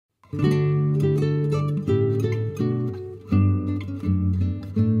I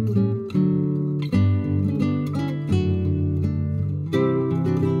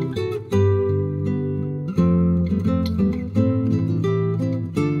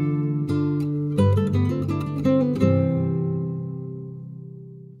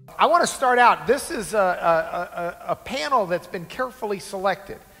want to start out. This is a panel that's been carefully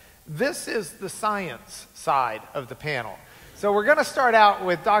selected. This is the science side of the panel. So we're going to start out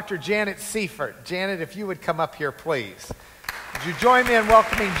with Dr. Janet Siefert. Janet, if you would come up here, please. Would you join me in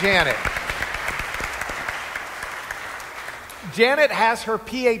welcoming Janet? Janet has her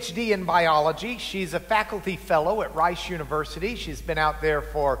PhD in biology. She's a faculty fellow at Rice University. She's been out there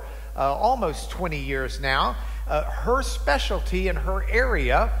for almost 20 years now. Her specialty in her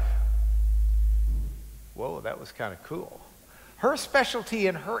area... Whoa, that was kind of cool. Her specialty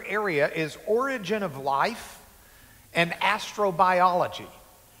in her area is origin of life and astrobiology.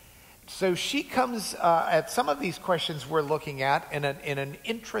 So she comes at some of these questions we're looking at in an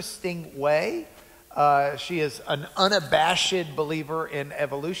interesting way. She is an unabashed believer in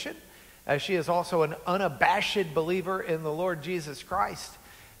evolution. She is also an unabashed believer in the Lord Jesus Christ,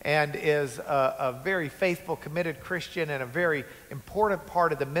 and is a very faithful, committed Christian, and a very important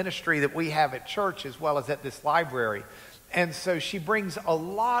part of the ministry that we have at church as well as at this library. And so she brings a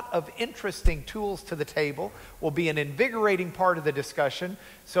lot of interesting tools to the table, will be an invigorating part of the discussion.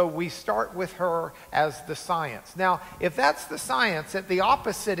 So we start with her as the science. Now, if that's the science, at the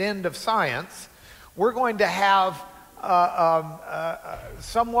opposite end of science, we're going to have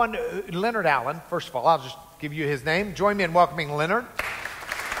someone, Leonard Allen. First of all, I'll just give you his name. Join me in welcoming Leonard.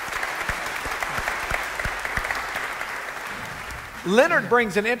 Leonard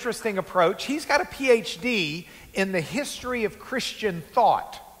brings an interesting approach. He's got a PhD in the history of Christian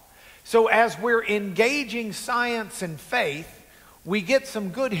thought. So as we're engaging science and faith, we get some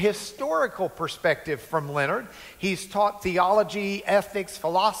good historical perspective from Leonard. He's taught theology, ethics,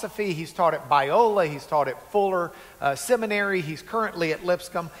 philosophy. He's taught at Biola. He's taught at Fuller Seminary. He's currently at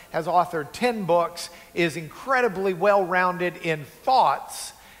Lipscomb, has authored 10 books, is incredibly well-rounded in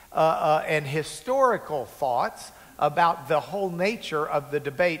thoughts and historical thoughts about the whole nature of the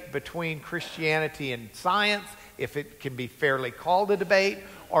debate between Christianity and science, if it can be fairly called a debate,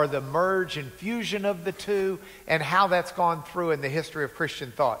 or the merge and fusion of the two, and how that's gone through in the history of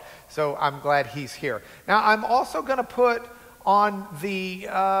Christian thought. So I'm glad he's here. Now, I'm also going to put on the,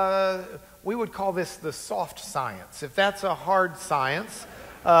 we would call this the soft science. If that's a hard science,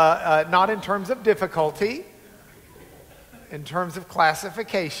 not in terms of difficulty, in terms of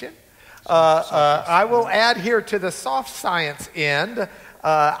classification. I will add here to the soft science end,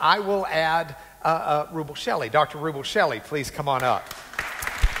 I will add Rubel Shelly. Dr. Rubel Shelly, please come on up.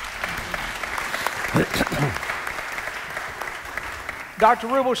 Dr.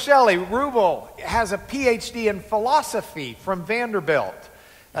 Rubel Shelly. Rubel has a PhD in philosophy from Vanderbilt.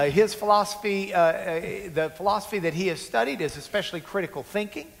 His philosophy, the philosophy that he has studied is especially critical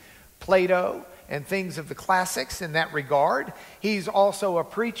thinking, Plato, and things of the classics in that regard. He's also a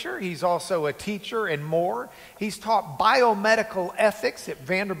preacher. He's also a teacher and more. He's taught biomedical ethics at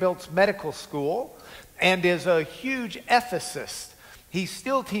Vanderbilt's medical school and is a huge ethicist. He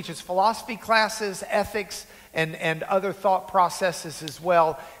still teaches philosophy classes, ethics, and other thought processes as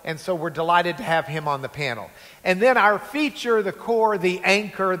well. And so we're delighted to have him on the panel. And then our feature, the core, the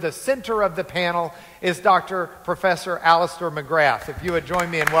anchor, the center of the panel is Dr. Professor Alister McGrath. If you would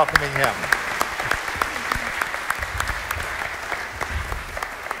join me in welcoming him.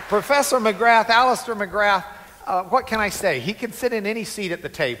 Professor McGrath, Alister McGrath, what can I say? He can sit in any seat at the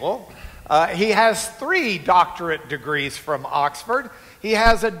table. He has 3 doctorate degrees from Oxford. He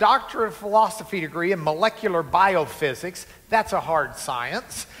has a Doctor of Philosophy degree in molecular biophysics. That's a hard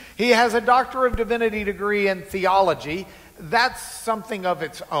science. He has a Doctor of Divinity degree in theology. That's something of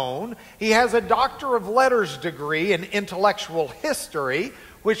its own. He has a Doctor of Letters degree in intellectual history,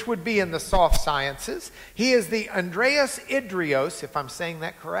 which would be in the soft sciences. He is the Andreas Idrios, if I'm saying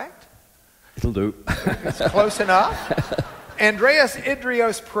that correct? It'll do. It's close enough. Andreas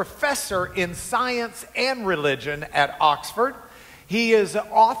Idrios Professor in Science and Religion at Oxford. He is an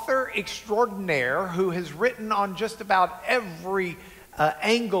author extraordinaire who has written on just about every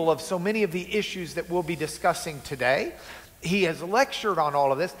angle of so many of the issues that we'll be discussing today. He has lectured on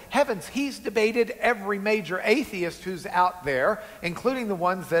all of this. Heavens, he's debated every major atheist who's out there, including the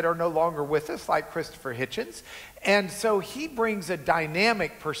ones that are no longer with us, like Christopher Hitchens. And so he brings a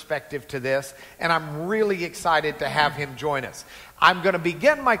dynamic perspective to this, and I'm really excited to have him join us. I'm going to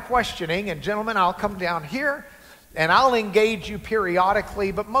begin my questioning, and gentlemen, I'll come down here. And I'll engage you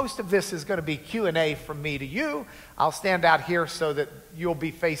periodically, but most of this is going to be Q&A from me to you. I'll stand out here so that you'll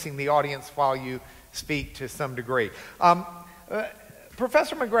be facing the audience while you speak to some degree.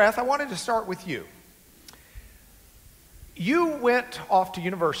 Professor McGrath, I wanted to start with you. You went off to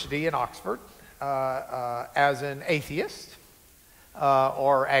university in Oxford as an atheist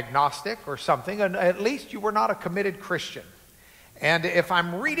or agnostic or something, and at least you were not a committed Christian. And if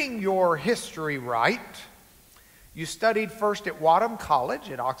I'm reading your history right, you studied first at Wadham College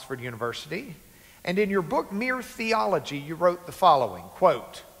at Oxford University, and in your book, Mere Theology, you wrote the following,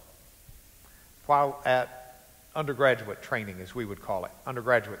 quote, while at undergraduate training, as we would call it,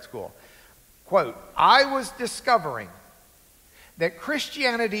 undergraduate school, quote, "I was discovering that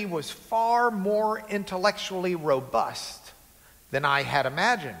Christianity was far more intellectually robust than I had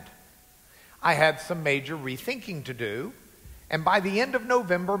imagined. I had some major rethinking to do, and by the end of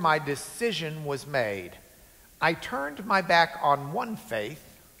November, my decision was made. I turned my back on one faith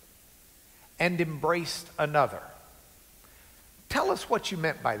and embraced another." Tell us what you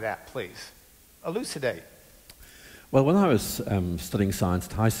meant by that, please. Elucidate. Well, when I was studying science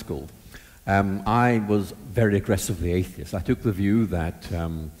at high school, I was very aggressively atheist. I took the view that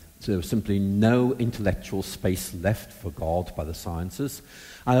there was simply no intellectual space left for God by the sciences.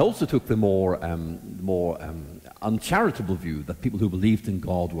 I also took the more uncharitable view that people who believed in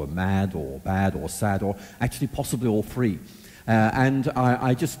God were mad or bad or sad or actually possibly all three. And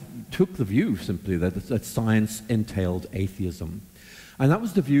I just took the view simply that science entailed atheism. And that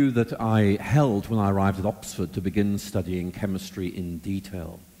was the view that I held when I arrived at Oxford to begin studying chemistry in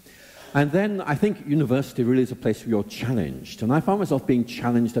detail. And then I think university really is a place where you're challenged. And I found myself being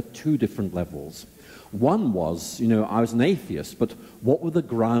challenged at two different levels. One was, I was an atheist, but what were the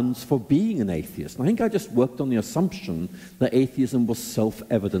grounds for being an atheist? And I think I just worked on the assumption that atheism was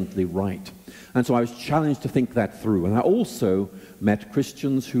self-evidently right. And so I was challenged to think that through. And I also met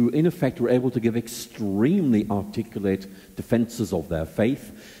Christians who, in effect, were able to give extremely articulate defenses of their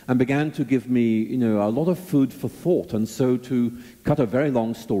faith and began to give me, a lot of food for thought. And so to cut a very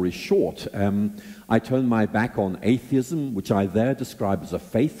long story short, I turned my back on atheism, which I there describe as a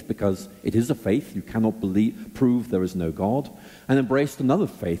faith, because it is a faith. You cannot prove there is no God, and embraced another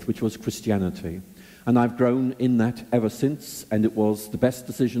faith, which was Christianity. And I've grown in that ever since, and it was the best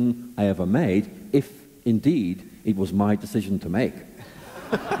decision I ever made, if indeed it was my decision to make.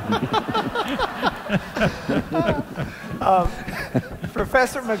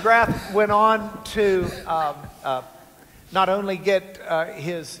 Professor McGrath went on to not only get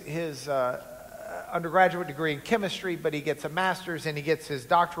his undergraduate degree in chemistry, but he gets a master's and he gets his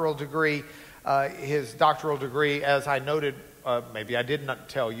doctoral degree. His doctoral degree, as I noted, maybe I did not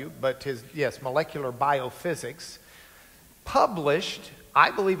tell you, but molecular biophysics, published,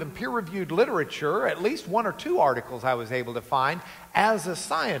 I believe, in peer-reviewed literature, at least one or two articles I was able to find. As a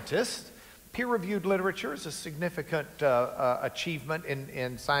scientist, peer-reviewed literature is a significant achievement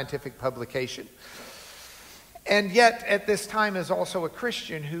in scientific publication. And yet, at this time, is also a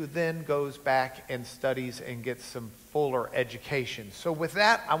Christian who then goes back and studies and gets some fuller education. So with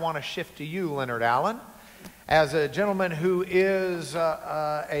that, I want to shift to you, Leonard Allen, as a gentleman who is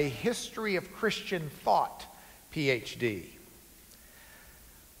a history of Christian thought PhD.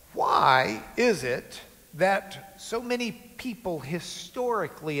 Why is it that so many people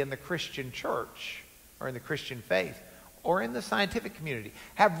historically in the Christian church or in the Christian faith or in the scientific community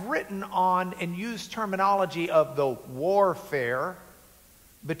have written on and used terminology of the warfare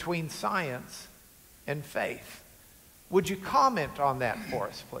between science and faith? Would you comment on that for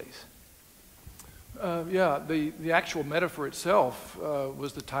us, please? The actual metaphor itself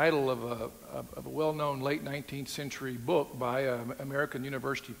was the title of a well-known late 19th century book by an American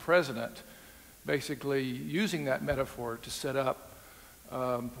university president, basically using that metaphor to set up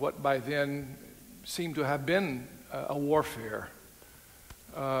what by then seemed to have been a warfare.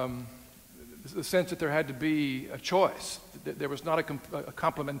 The sense that there had to be a choice, that there was not a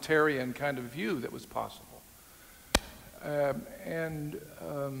complementarian kind of view that was possible. I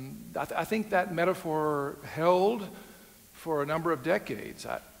think that metaphor held for a number of decades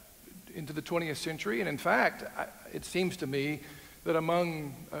into the 20th century. And in fact, it seems to me that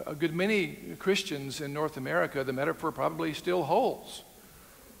among a good many Christians in North America, the metaphor probably still holds,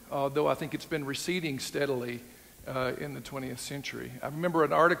 although I think it's been receding steadily in the 20th century. I remember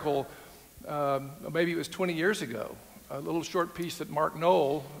an article, maybe it was 20 years ago, a little short piece that Mark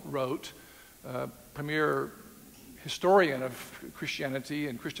Knoll wrote, premier historian of Christianity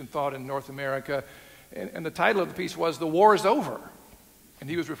and Christian thought in North America, and the title of the piece was "The War is Over," and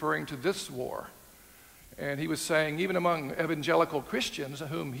he was referring to this war. And he was saying, even among evangelical Christians,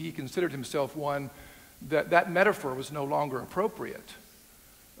 whom he considered himself one, that metaphor was no longer appropriate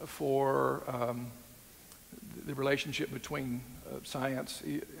for the relationship between science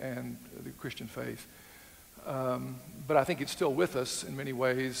and the Christian faith. But I think it's still with us in many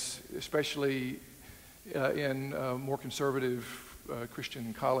ways, especially in more conservative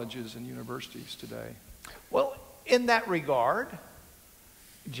Christian colleges and universities today. Well, in that regard,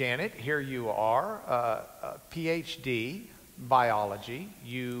 Janet, here you are, a PhD, biology.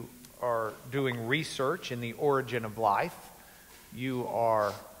 You are doing research in the origin of life. You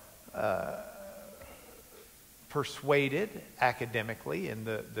are persuaded academically in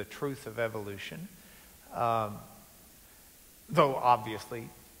the truth of evolution. Though obviously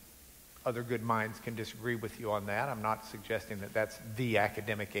other good minds can disagree with you on that. I'm not suggesting that that's the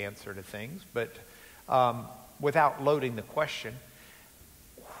academic answer to things, but without loading the question,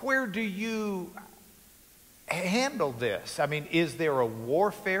 where do you handle this? I mean, is there a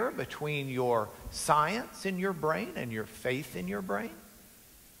warfare between your science in your brain and your faith in your brain?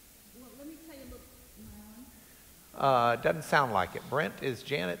 Well, let me tell you a little. Doesn't sound like it. Brent, is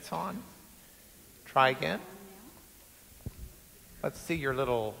Janet's on? Try again. Let's see your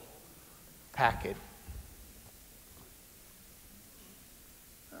little packet.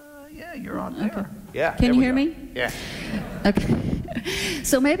 Yeah, you're on there. Okay. Yeah. Can you hear me? Yeah. Okay.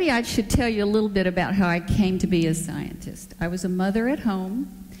 So maybe I should tell you a little bit about how I came to be a scientist. I was a mother at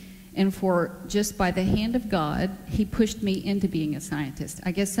home, and just by the hand of God, He pushed me into being a scientist.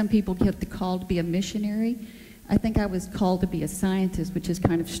 I guess some people get the call to be a missionary. I think I was called to be a scientist, which is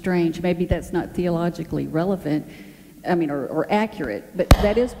kind of strange. Maybe that's not theologically relevant, or accurate, but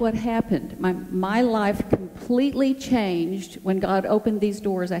that is what happened. My life completely changed when God opened these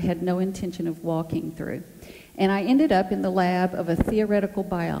doors I had no intention of walking through. And I ended up in the lab of a theoretical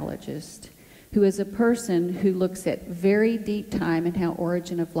biologist who is a person who looks at very deep time and how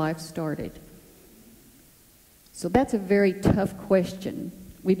origin of life started. So that's a very tough question.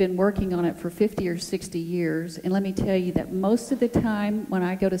 We've been working on it for 50 or 60 years, and let me tell you that most of the time when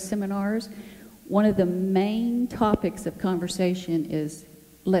I go to seminars, one of the main topics of conversation is,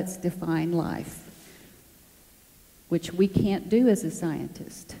 let's define life, which we can't do as a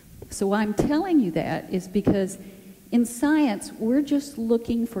scientist. So why I'm telling you that is because in science, we're just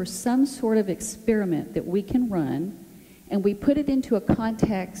looking for some sort of experiment that we can run, and we put it into a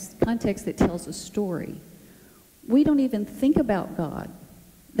context that tells a story. We don't even think about God.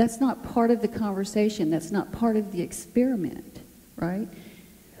 That's not part of the conversation. That's not part of the experiment, right?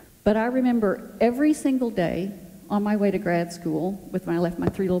 But I remember every single day on my way to grad school, when I left my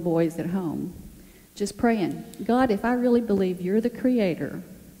 3 little boys at home, just praying, God, if I really believe you're the creator,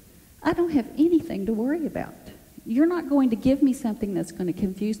 I don't have anything to worry about. You're not going to give me something that's going to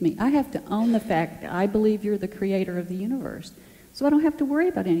confuse me. I have to own the fact that I believe you're the creator of the universe. So I don't have to worry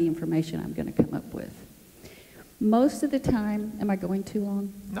about any information I'm going to come up with. Most of the time, am I going too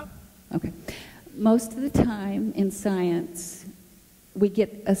long? No. Okay. Most of the time in science, we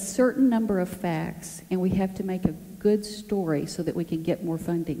get a certain number of facts and we have to make a good story so that we can get more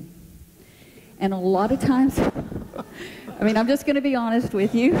funding. And a lot of times, I'm just going to be honest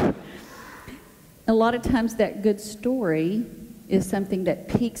with you. A lot of times that good story is something that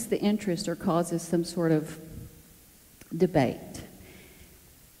piques the interest or causes some sort of debate.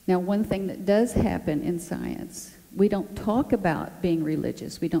 Now, one thing that does happen in science, we don't talk about being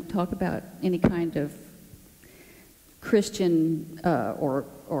religious. We don't talk about any kind of Christian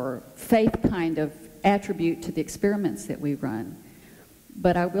or faith kind of attribute to the experiments that we run.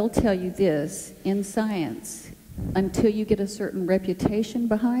 But I will tell you this, in science, until you get a certain reputation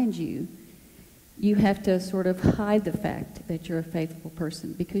behind you, you have to sort of hide the fact that you're a faithful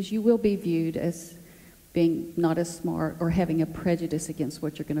person, because you will be viewed as being not as smart or having a prejudice against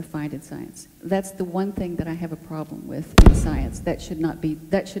what you're going to find in science. That's the one thing that I have a problem with in science. That should not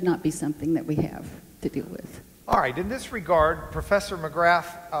be something that we have to deal with. All right, in this regard, Professor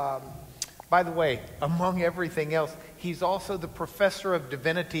McGrath, by the way, among everything else, he's also the professor of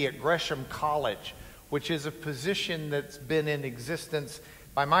divinity at Gresham College, which is a position that's been in existence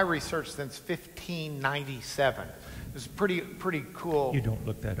by my research since 1597. It's pretty cool. You don't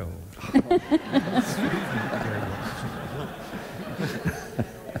look that old.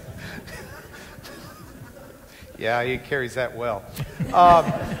 Yeah, he carries that well.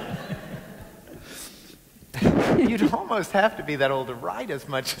 You'd almost have to be that old to write as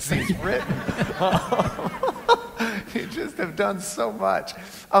much as he's written. You just have done so much.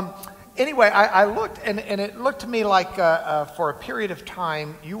 Anyway, I looked, and it looked to me like for a period of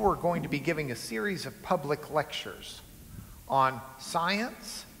time, you were going to be giving a series of public lectures on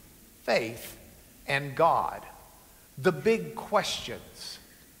science, faith, and God. The big questions.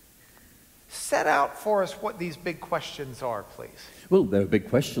 Set out for us what these big questions are, please. Well, they're big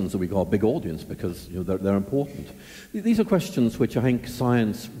questions that we got a big audience because they're important. These are questions which I think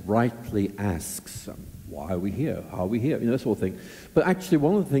science rightly asks. Why are we here? How are we here? That sort of thing. But actually,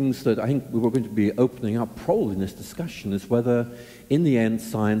 one of the things that I think we were going to be opening up probably in this discussion is whether, in the end,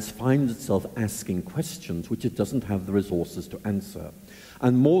 science finds itself asking questions which it doesn't have the resources to answer.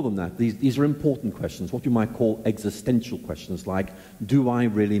 And more than that, these are important questions, what you might call existential questions, like, do I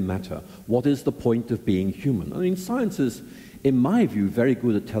really matter? What is the point of being human? I mean, science is, in my view, very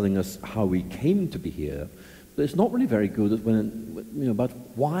good at telling us how we came to be here, but it's not really very good at about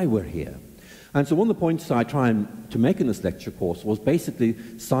why we're here. And so one of the points I try to make in this lecture course was basically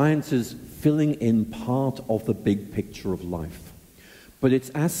science is filling in part of the big picture of life. But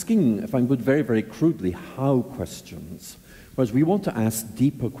it's asking, if I can put very, very crudely, how questions. Whereas we want to ask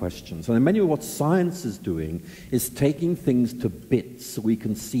deeper questions. And in many ways what science is doing is taking things to bits so we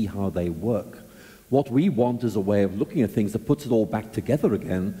can see how they work. What we want is a way of looking at things that puts it all back together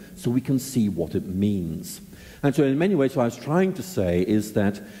again so we can see what it means. And so in many ways what I was trying to say is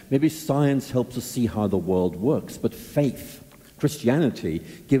that maybe science helps us see how the world works, but faith, Christianity,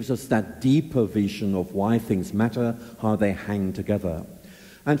 gives us that deeper vision of why things matter, how they hang together.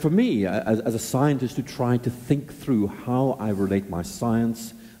 And for me, as a scientist, to try to think through how I relate my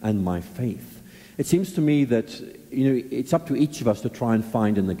science and my faith, it seems to me that it's up to each of us to try and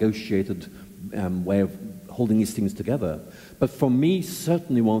find a negotiated way of holding these things together. But for me,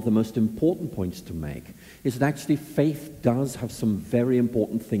 certainly one of the most important points to make is that actually faith does have some very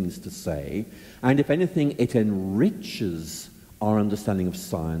important things to say, and if anything, it enriches our understanding of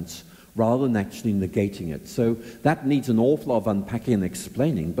science rather than actually negating it. So that needs an awful lot of unpacking and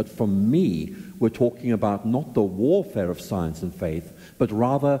explaining, but for me, we're talking about not the warfare of science and faith, but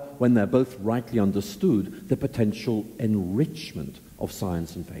rather, when they're both rightly understood, the potential enrichment of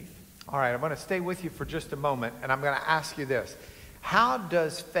science and faith. All right, I'm going to stay with you for just a moment, and I'm going to ask you this. How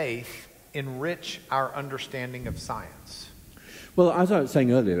does faith enrich our understanding of science? Well, as I was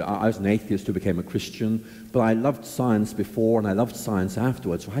saying earlier, I was an atheist who became a Christian, but I loved science before and I loved science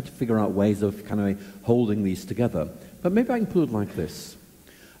afterwards, so I had to figure out ways of kind of holding these together. But maybe I can put it like this.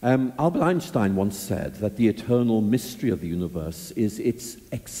 Albert Einstein once said that the eternal mystery of the universe is its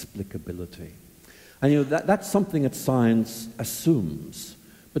explicability. And that's something that science assumes.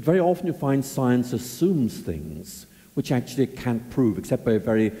 But very often you find science assumes things which actually it can't prove, except by a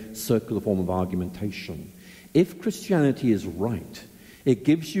very circular form of argumentation. If Christianity is right, it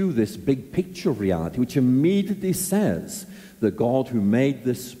gives you this big picture of reality, which immediately says that God who made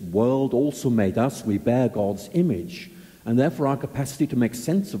this world also made us. We bear God's image, and therefore our capacity to make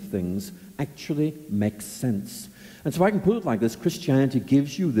sense of things actually makes sense. And so if I can put it like this, Christianity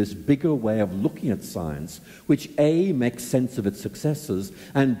gives you this bigger way of looking at science, which A, makes sense of its successes,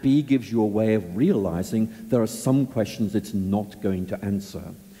 and B, gives you a way of realizing there are some questions it's not going to answer.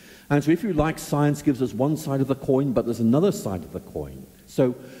 And so if you like, science gives us one side of the coin, but there's another side of the coin.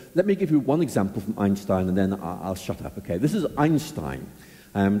 So let me give you one example from Einstein, and then I'll shut up, okay? This is Einstein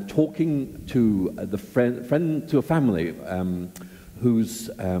talking to to a family whose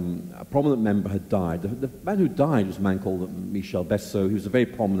a prominent member had died. The man who died was a man called Michel Besso. He was a very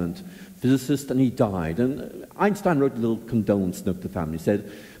prominent physicist, and he died. And Einstein wrote a little condolence note to the family. He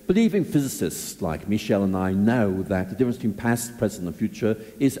said, believing physicists like Michel and I know that the difference between past, present, and future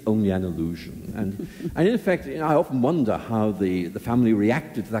is only an illusion. And in effect, I often wonder how the family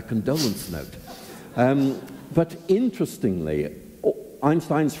reacted to that condolence note. But interestingly,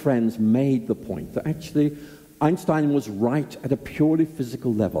 Einstein's friends made the point that actually Einstein was right at a purely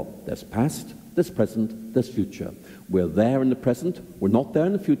physical level. There's past, there's present, there's future. We're there in the present, we're not there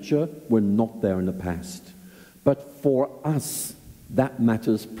in the future, we're not there in the past. But for us, that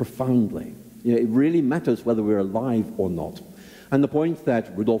matters profoundly. It really matters whether we're alive or not. And the point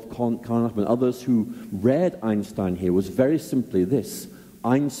that Rudolf Carnap and others who read Einstein here was very simply this.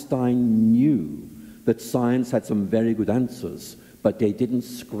 Einstein knew that science had some very good answers, but they didn't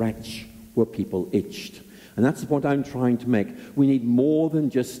scratch where people itched. And that's the point I'm trying to make. We need more than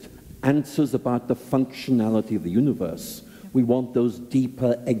just answers about the functionality of the universe. We want those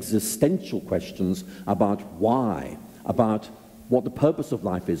deeper existential questions about why, about what the purpose of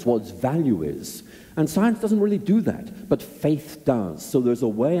life is, what its value is. And science doesn't really do that, but faith does. So there's a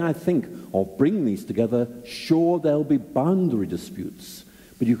way, I think, of bringing these together. Sure, there'll be boundary disputes,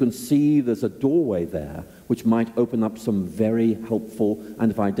 but you can see there's a doorway there which might open up some very helpful, and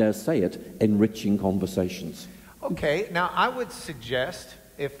if I dare say it, enriching conversations. Okay, now I would suggest,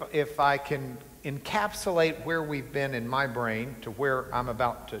 if I can encapsulate where we've been in my brain to where I'm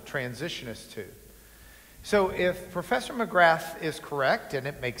about to transition us to. So if Professor McGrath is correct, and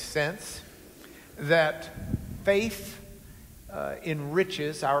it makes sense that faith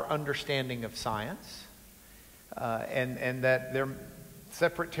enriches our understanding of science, and that they're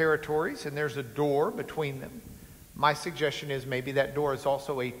separate territories and there's a door between them. My suggestion is maybe that door is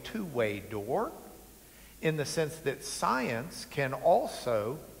also a two-way door, in the sense that science can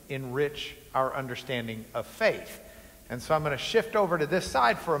also enrich our understanding of faith. And so I'm going to shift over to this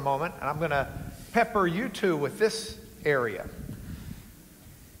side for a moment, and I'm going to pepper you two with this area.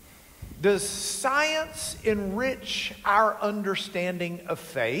 Does science enrich our understanding of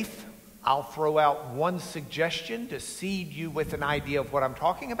faith? I'll throw out one suggestion to seed you with an idea of what I'm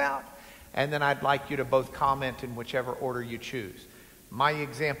talking about, and then I'd like you to both comment in whichever order you choose. My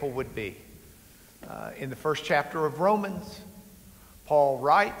example would be, in the first chapter of Romans, Paul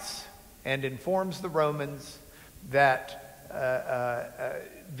writes and informs the Romans that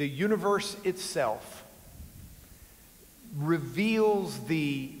the universe itself reveals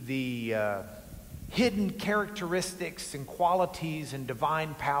the hidden characteristics and qualities and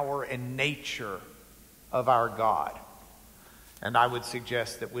divine power and nature of our God. And I would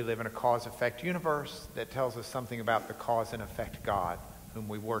suggest that we live in a cause-effect universe that tells us something about the cause and effect God whom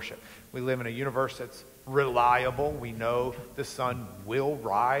we worship. We live in a universe that's reliable. We know the sun will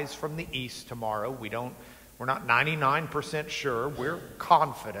rise from the east tomorrow. We're not 99% sure. We're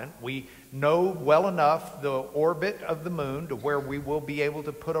confident. We know well enough the orbit of the moon to where we will be able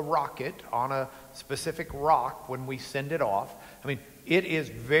to put a rocket on a specific rock when we send it off. I mean, it is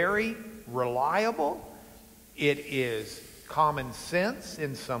very reliable. It is common sense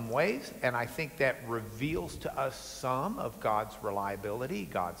in some ways, and I think that reveals to us some of God's reliability,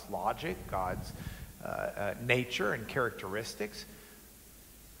 God's logic, God's nature and characteristics.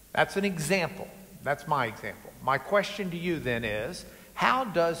 That's an example. That's my example. My question to you then is, how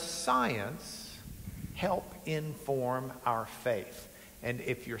does science help inform our faith? And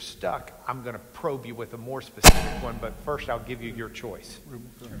if you're stuck, I'm going to probe you with a more specific one, but first I'll give you your choice.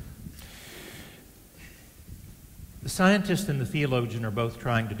 The scientist and the theologian are both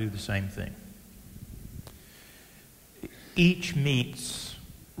trying to do the same thing. Each meets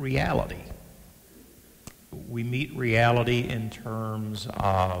reality. We meet reality in terms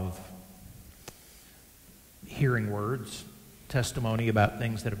of hearing words, testimony about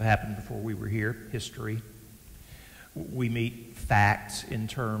things that have happened before we were here, history. We meet facts in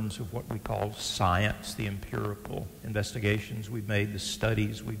terms of what we call science, the empirical investigations we've made, the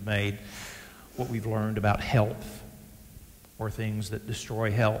studies we've made, what we've learned about health, or things that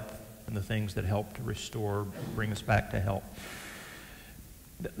destroy health, and the things that help to restore, bring us back to health.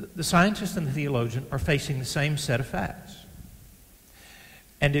 The scientist and the theologian are facing the same set of facts.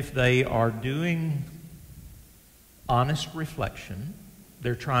 And if they are doing honest reflection,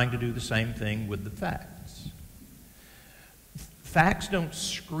 they're trying to do the same thing with the facts. Facts don't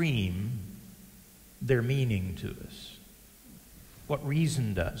scream their meaning to us. What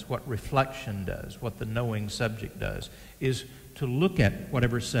reason does, what reflection does, what the knowing subject does, is to look at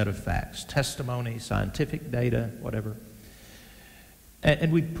whatever set of facts, testimony, scientific data, whatever,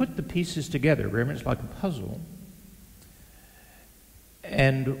 and we put the pieces together, very much like a puzzle.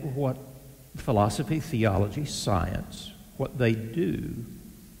 And what philosophy, theology, science, what they do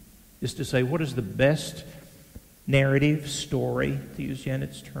is to say, what is the best narrative, story, to use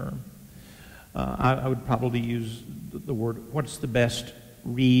Janet's term? I would probably use the word, what's the best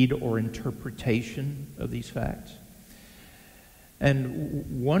read or interpretation of these facts?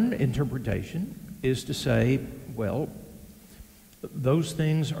 And one interpretation is to say, well, those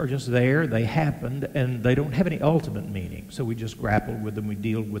things are just there, they happened, and they don't have any ultimate meaning. So we just grapple with them, we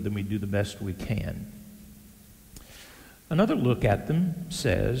deal with them, we do the best we can. Another look at them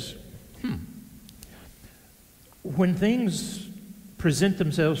says, when things present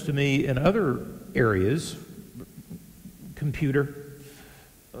themselves to me in other areas, computer,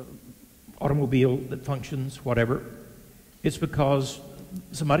 automobile that functions, whatever, it's because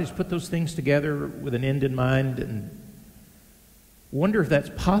somebody's put those things together with an end in mind, and wonder if that's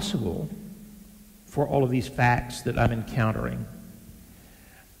possible for all of these facts that I'm encountering.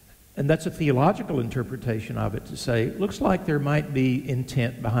 And that's a theological interpretation of it, to say, looks like there might be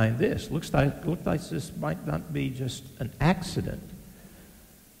intent behind this. Looks like this might not be just an accident.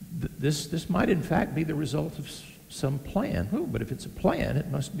 This might in fact be the result of some plan. Oh, but if it's a plan, it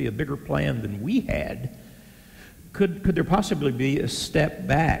must be a bigger plan than we had. Could there possibly be a step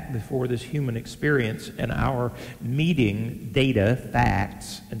back before this human experience and our meeting data,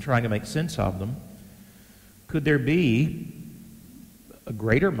 facts, and trying to make sense of them? Could there be a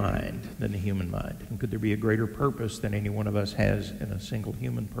greater mind than the human mind? And could there be a greater purpose than any one of us has in a single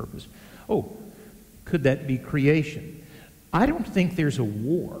human purpose? Oh, could that be creation? I don't think there's a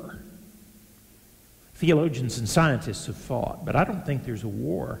war theologians and scientists have fought, but I don't think there's a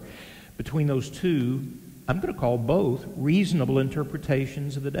war between those two, I'm going to call both, reasonable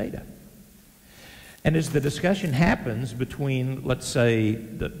interpretations of the data. And as the discussion happens between, let's say,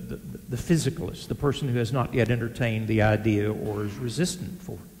 the physicalist, the person who has not yet entertained the idea or is resistant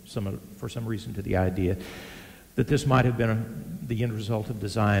for some reason to the idea that this might have been the end result of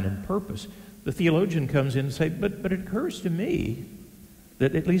design and purpose, the theologian comes in and says, but it occurs to me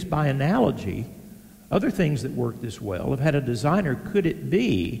that, at least by analogy, other things that work this well have had a designer. Could it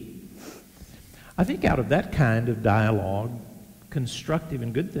be? I think out of that kind of dialogue, constructive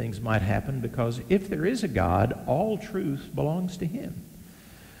and good things might happen, because if there is a God, all truth belongs to Him.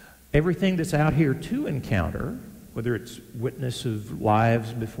 Everything that's out here to encounter, whether it's witness of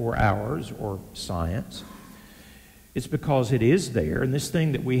lives before ours or science, it's because it is there. And this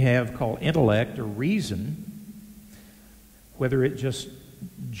thing that we have called intellect or reason, whether it just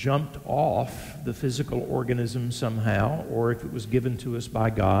jumped off the physical organism somehow, or if it was given to us by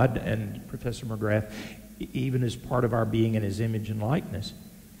God, and Professor McGrath, even as part of our being in His image and likeness.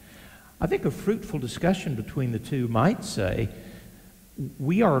 I think a fruitful discussion between the two might say,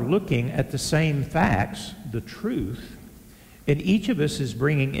 we are looking at the same facts, the truth, and each of us is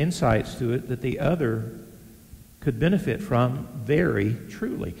bringing insights to it that the other could benefit from very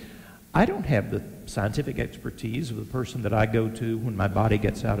truly. I don't have the scientific expertise of the person that I go to when my body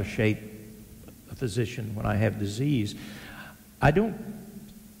gets out of shape, a physician when I have disease. I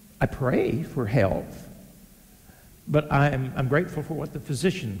pray for health, but I'm grateful for what the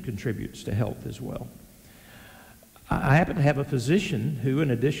physician contributes to health as well. I happen to have a physician who,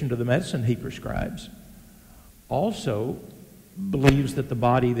 in addition to the medicine he prescribes, also believes that the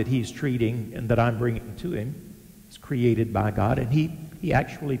body that he's treating and that I'm bringing to him is created by God, and he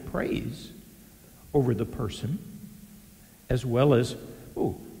actually prays over the person, as well as,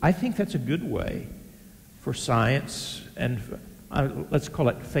 I think that's a good way for science and let's call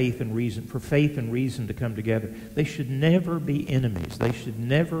it faith and reason, for faith and reason to come together. They should never be enemies. They should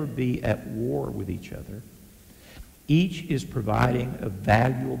never be at war with each other. Each is providing a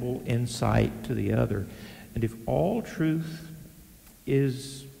valuable insight to the other. And if all truth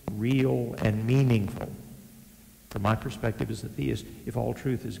is real and meaningful, from my perspective as a theist, if all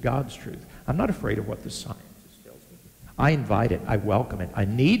truth is God's truth, I'm not afraid of what the scientist tells me. I invite it. I welcome it. I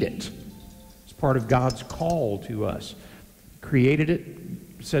need it. It's part of God's call to us. Created it,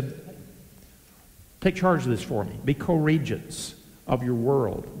 said, take charge of this for me. Be co-regents of your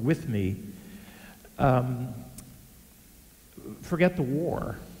world with me. Forget the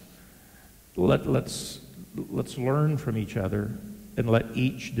war. Let's learn from each other and let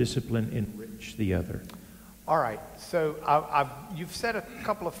each discipline enrich the other. All right, so you've said a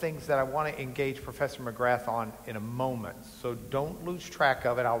couple of things that I want to engage Professor McGrath on in a moment, so don't lose track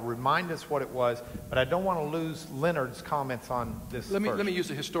of it. I'll remind us what it was, but I don't want to lose Leonard's comments on this Let me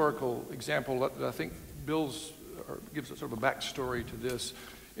use a historical example that I think gives a sort of a backstory to this.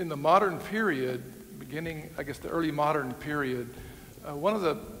 In the modern period, beginning, I guess, the early modern period, one of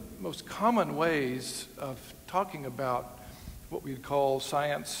the most common ways of talking about what we'd call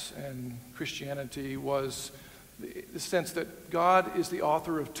science and Christianity was the sense that God is the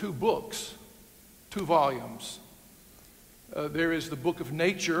author of two books, two volumes. There is the book of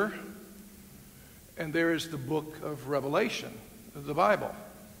nature, and there is the book of Revelation, the Bible.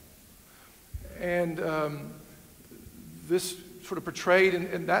 And this sort of portrayed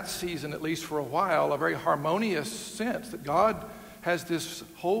in that season, at least for a while, a very harmonious sense that God has this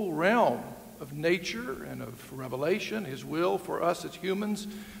whole realm of nature and of revelation, His will for us as humans,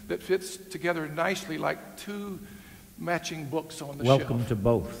 that fits together nicely like two matching books on the shelf. Welcome to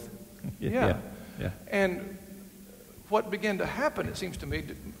both. Yeah. And what began to happen, it seems to me,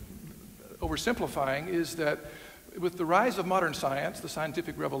 oversimplifying, is that with the rise of modern science, the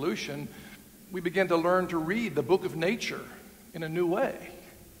scientific revolution, we began to learn to read the book of nature in a new way.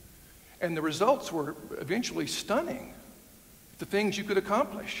 And the results were eventually stunning, the things you could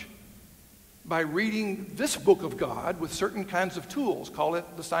accomplish by reading this book of God with certain kinds of tools, call it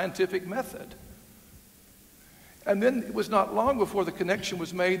the scientific method. And then it was not long before the connection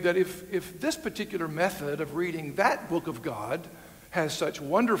was made that if this particular method of reading that book of God has such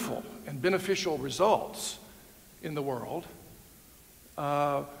wonderful and beneficial results in the world,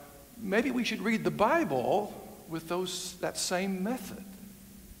 maybe we should read the Bible with that same method,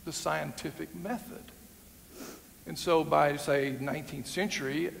 the scientific method. And so by, say, 19th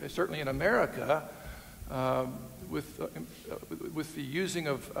century, certainly in America, with the using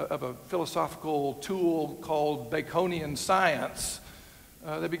of a philosophical tool called Baconian science,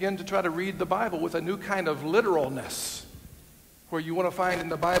 they began to try to read the Bible with a new kind of literalness, where you want to find in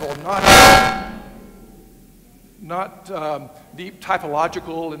the Bible not not deep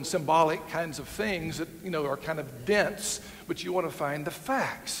typological and symbolic kinds of things that, are kind of dense, but you want to find the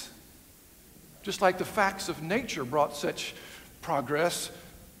facts. Just like the facts of nature brought such progress,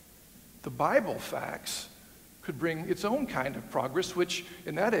 the Bible facts could bring its own kind of progress, which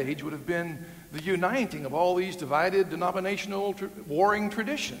in that age would have been the uniting of all these divided denominational warring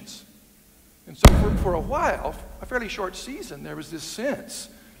traditions. And so for a while, a fairly short season, there was this sense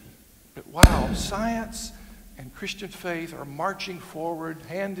that, wow, science and Christian faith are marching forward,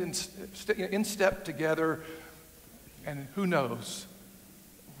 hand in step together, and who knows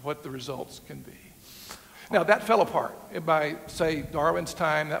what the results can be. Now, that fell apart. By, say, Darwin's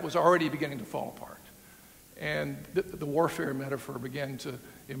time, that was already beginning to fall apart. And the warfare metaphor began to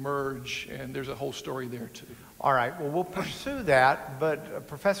emerge, and there's a whole story there, too. All right, well, we'll pursue that, but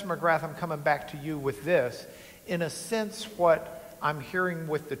Professor McGrath, I'm coming back to you with this. In a sense, what I'm hearing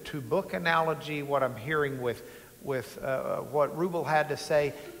with the two-book analogy, what I'm hearing with what Rubel had to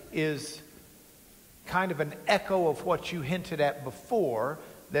say is kind of an echo of what you hinted at before,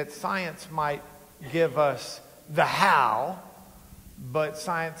 that science might give us the how, but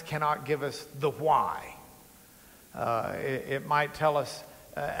science cannot give us the why. It might tell us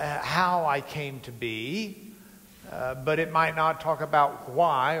how I came to be, but it might not talk about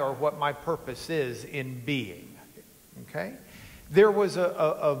why or what my purpose is in being. Okay? There was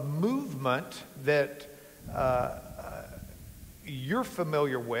a movement that you're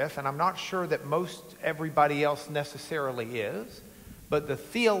familiar with, and I'm not sure that most everybody else necessarily is, but the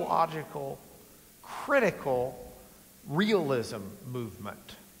theological, critical realism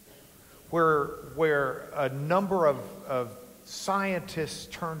movement, where a number of scientists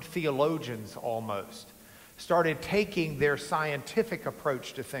turned theologians almost started taking their scientific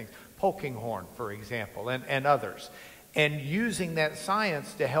approach to things, Polkinghorne, for example, and others, and using that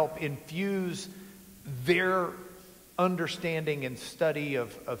science to help infuse their understanding and study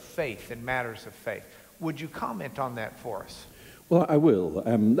of faith and matters of faith. Would you comment on that for us? Well, I will.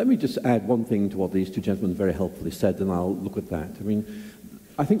 Let me just add one thing to what these two gentlemen very helpfully said, and I'll look at that. I mean,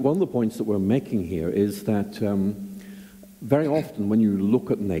 I think one of the points that we're making here is that very often when you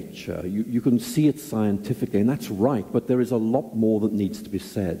look at nature, you can see it scientifically, and that's right, but there is a lot more that needs to be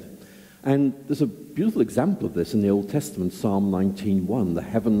said. And there's a beautiful example of this in the Old Testament, Psalm 19:1, the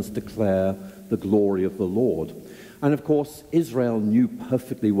heavens declare the glory of the Lord. And of course, Israel knew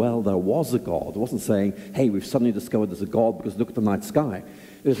perfectly well there was a God. It wasn't saying, hey, we've suddenly discovered there's a God because look at the night sky.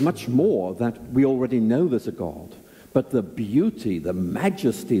 It was much more that we already know there's a God. But the beauty, the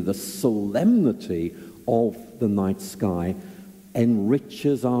majesty, the solemnity of the night sky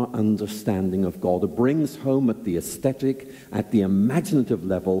enriches our understanding of God. It brings home at the aesthetic, at the imaginative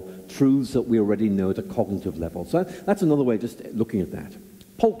level, truths that we already know at a cognitive level. So that's another way of just looking at that.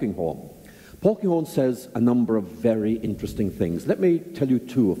 Polkinghorne. Polkinghorne says a number of very interesting things. Let me tell you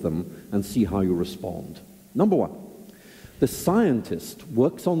two of them and see how you respond. Number one, the scientist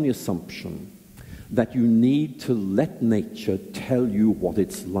works on the assumption that you need to let nature tell you what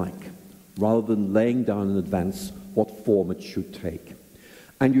it's like, rather than laying down in advance what form it should take.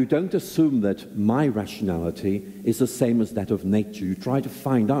 And you don't assume that my rationality is the same as that of nature. You try to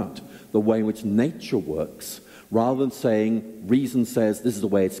find out the way in which nature works, rather than saying, reason says this is the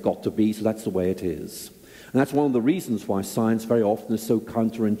way it's got to be, so that's the way it is. And that's one of the reasons why science very often is so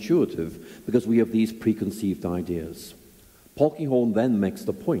counterintuitive, because we have these preconceived ideas. Polkinghorne then makes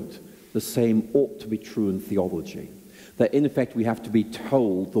the point, the same ought to be true in theology. That in effect we have to be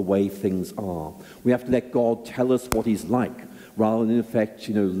told the way things are. We have to let God tell us what he's like, rather than in effect,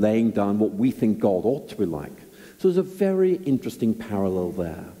 laying down what we think God ought to be like. So there's a very interesting parallel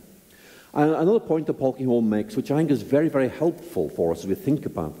there. And another point that Polkinghorne makes, which I think is very, very helpful for us as we think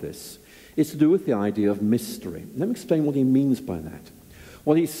about this, is to do with the idea of mystery. Let me explain what he means by that.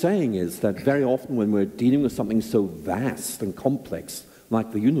 What he's saying is that very often when we're dealing with something so vast and complex,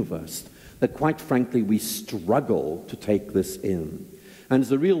 like the universe, that quite frankly we struggle to take this in. And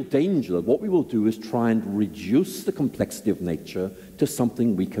there's a real danger that what we will do is try and reduce the complexity of nature to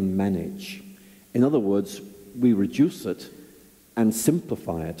something we can manage. In other words, we reduce it and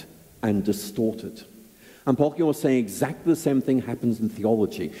simplify it and distort it. And Polkinghorne was saying exactly the same thing happens in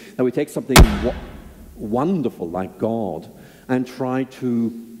theology. That we take something wonderful like God and try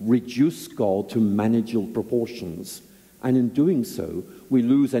to reduce God to manageable proportions. And in doing so, we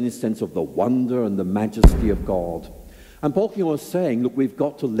lose any sense of the wonder and the majesty of God. And Polkinghorne was saying, look, we've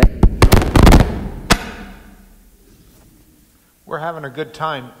got to let... We're having a good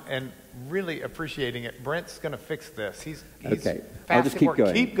time and really appreciating it. Brent's going to fix this. He's okay. fast I'll just at keep work.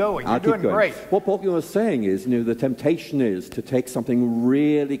 going. Keep going. You're I'll doing keep going. great. What Polkinghorne was saying is, the temptation is to take something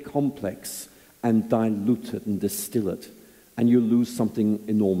really complex and dilute it and distill it, and you lose something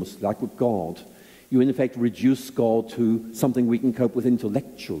enormous. Like with God, you in effect reduce God to something we can cope with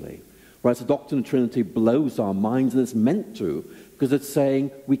intellectually, whereas the doctrine of the Trinity blows our minds, and it's meant to, because it's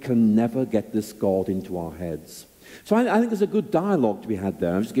saying we can never get this God into our heads. So I think there's a good dialogue to be had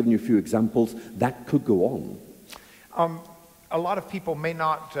there. I'm just giving you a few examples that could go on. A lot of people may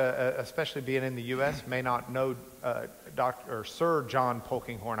not, especially being in the U.S., may not know Dr. or Sir John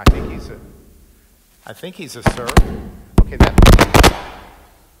Polkinghorne. I think he's a sir. Okay,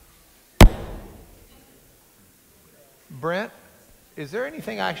 Brent, is there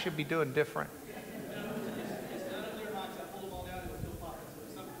anything I should be doing different?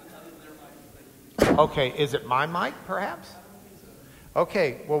 Okay, is it my mic, perhaps?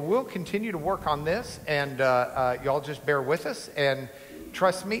 Okay, well, we'll continue to work on this, and y'all just bear with us, and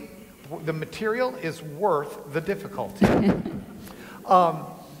trust me, the material is worth the difficulty.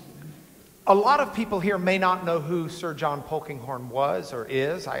 A lot of people here may not know who Sir John Polkinghorne was or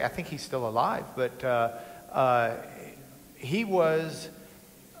is. I think he's still alive, but he was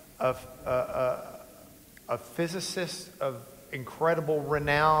a physicist of incredible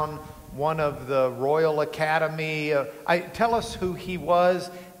renown, one of the Royal Academy. Tell us who he was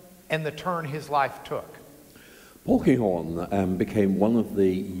and the turn his life took. Polkinghorne became one of the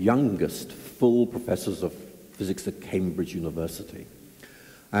youngest full professors of physics at Cambridge University,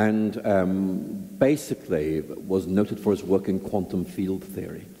 and basically was noted for his work in quantum field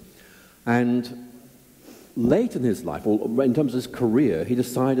theory. And late in his life, or in terms of his career, he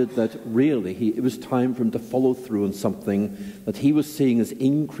decided that really it was time for him to follow through on something that he was seeing as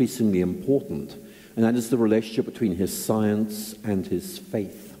increasingly important, and that is the relationship between his science and his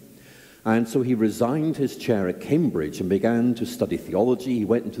faith. And so he resigned his chair at Cambridge and began to study theology. He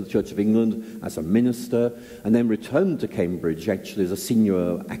went into the Church of England as a minister, and then returned to Cambridge actually as a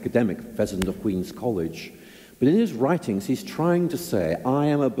senior academic, president of Queen's College. But in his writings, he's trying to say, I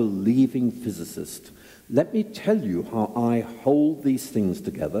am a believing physicist. Let me tell you how I hold these things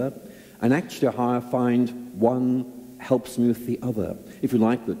together, and actually how I find one helps me with the other. If you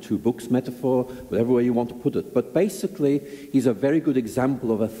like, the two books metaphor, whatever way you want to put it. But basically, he's a very good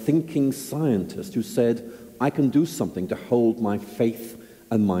example of a thinking scientist who said, I can do something to hold my faith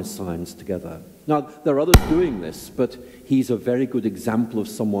and my science together. Now, there are others doing this, but he's a very good example of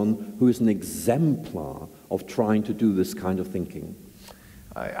someone who is an exemplar of trying to do this kind of thinking.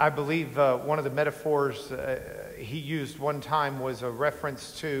 I believe one of the metaphors he used one time was a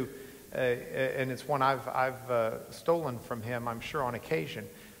reference to, and it's one I've stolen from him, I'm sure, on occasion,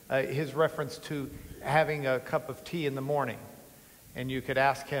 his reference to having a cup of tea in the morning. And you could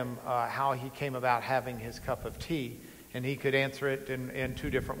ask him how he came about having his cup of tea, and he could answer it in two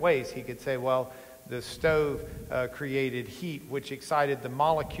different ways. He could say, well, the stove created heat, which excited the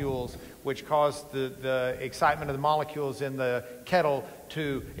molecules, which caused the excitement of the molecules in the kettle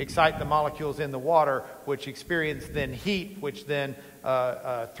to excite the molecules in the water, which experienced then heat, which then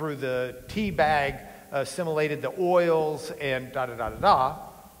through the tea bag assimilated the oils and da-da-da-da-da.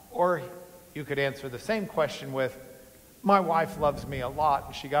 Or you could answer the same question with, my wife loves me a lot,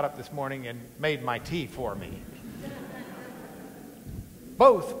 and she got up this morning and made my tea for me.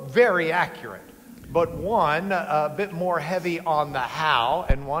 Both very accurate, but one a bit more heavy on the how,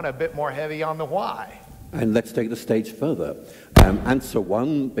 and one a bit more heavy on the why. And let's take the stage further. Answer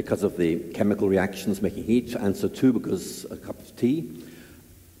one, because of the chemical reactions making heat. Answer two, because a cup of tea.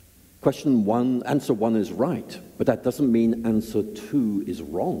 Question one, answer one is right, but that doesn't mean answer two is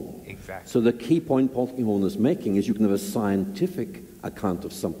wrong. Exactly. So the key point Polkinghorne is making is you can have a scientific account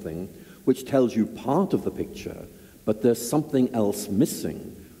of something which tells you part of the picture, but there's something else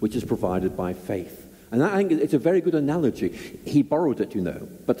missing, which is provided by faith. And I think it's a very good analogy. He borrowed it, you know,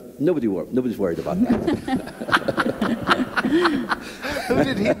 but nobody's worried about that. Who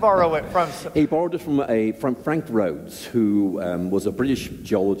did he borrow it from? He borrowed it from Frank Rhodes, who was a British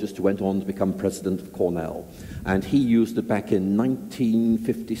geologist who went on to become president of Cornell. And he used it back in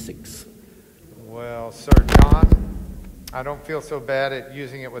 1956. Well, Sir John, I don't feel so bad at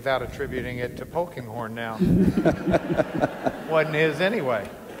using it without attributing it to Polkinghorne now. Wasn't his anyway.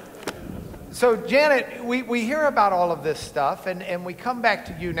 So, Janet, we hear about all of this stuff, and we come back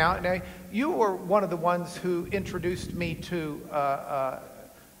to you now. Now, you were one of the ones who introduced me to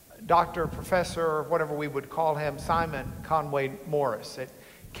Dr. Professor, or whatever we would call him, Simon Conway Morris at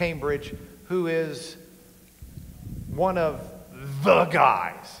Cambridge, who is one of the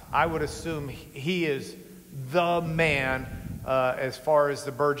guys. I would assume he is the man as far as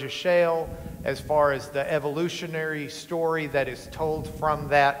the Burgess Shale, as far as the evolutionary story that is told from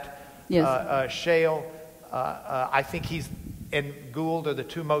that shale. I think he's and Gould are the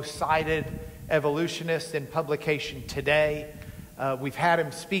two most cited evolutionist in publication today. We've had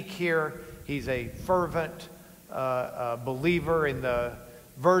him speak here. He's a fervent believer in the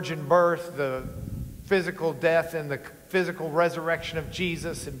virgin birth, the physical death, and the physical resurrection of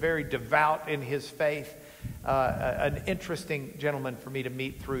Jesus, and very devout in his faith. An interesting gentleman for me to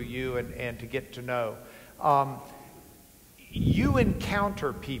meet through you and to get to know. You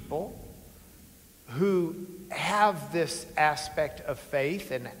encounter people who have this aspect of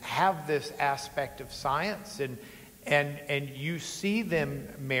faith and have this aspect of science, and you see them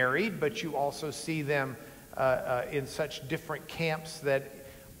married, but you also see them in such different camps that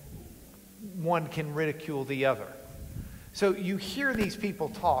one can ridicule the other. So you hear these people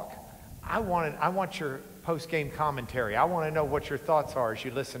talk. I want your post-game commentary. I want to know what your thoughts are as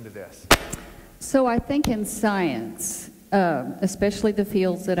you listen to this. So I think in science, especially the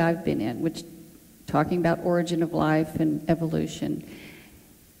fields that I've been in, which talking about origin of life and evolution,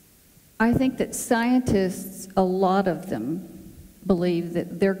 I think that scientists, a lot of them, believe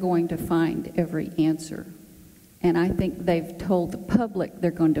that they're going to find every answer. And I think they've told the public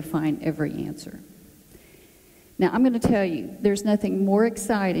they're going to find every answer. Now, I'm going to tell you, there's nothing more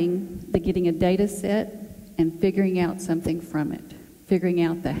exciting than getting a data set and figuring out something from it, figuring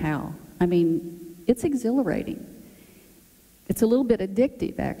out the how. I mean, it's exhilarating. It's a little bit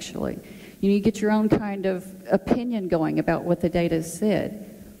addictive, actually. You get your own kind of opinion going about what the data said.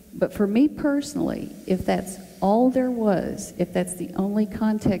 But for me personally, if that's all there was, if that's the only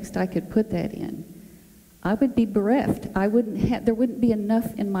context I could put that in, I would be bereft. There wouldn't be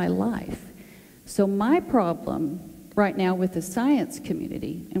enough in my life. So my problem right now with the science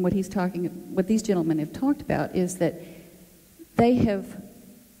community and what these gentlemen have talked about is that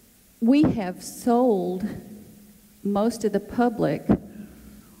we have sold most of the public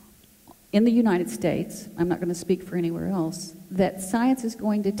in the United States, I'm not going to speak for anywhere else, that science is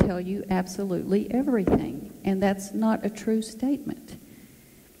going to tell you absolutely everything. And that's not a true statement.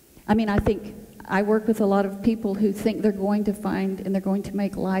 I mean, I work with a lot of people who think they're going to find and they're going to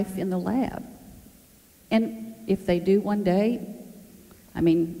make life in the lab. And if they do one day, I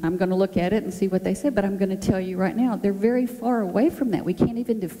mean, I'm going to look at it and see what they say, but I'm going to tell you right now, they're very far away from that. We can't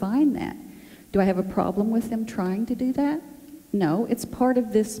even define that. Do I have a problem with them trying to do that? No, it's part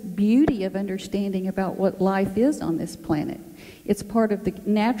of this beauty of understanding about what life is on this planet. It's part of the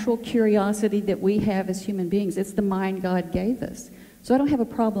natural curiosity that we have as human beings. It's the mind God gave us. So I don't have a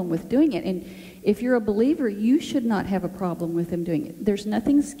problem with doing it. And if you're a believer, you should not have a problem with them doing it. There's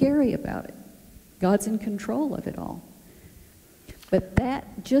nothing scary about it. God's in control of it all.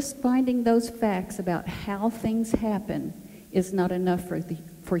 But just finding those facts about how things happen is not enough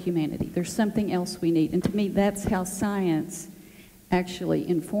for humanity. There's something else we need. And to me, that's how science actually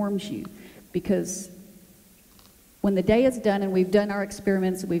informs you. Because when the day is done and we've done our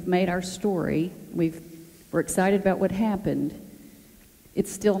experiments, we've made our story, we're excited about what happened,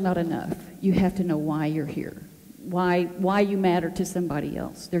 it's still not enough. You have to know why you're here, why you matter to somebody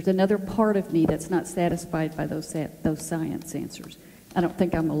else. There's another part of me that's not satisfied by those science answers. I don't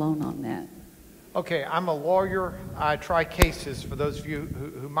think I'm alone on that. Okay, I'm a lawyer. I try cases. For those of you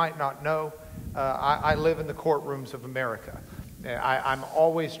who might not know, I live in the courtrooms of America. I'm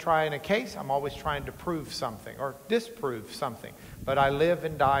always trying a case. I'm always trying to prove something or disprove something. But I live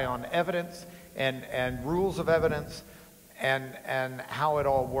and die on evidence and rules of evidence and how it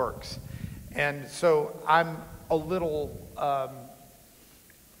all works. And so I'm a little...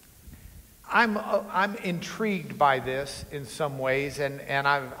 I'm intrigued by this in some ways, and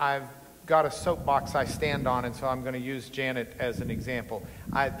I've got a soapbox I stand on, and so I'm going to use Janet as an example.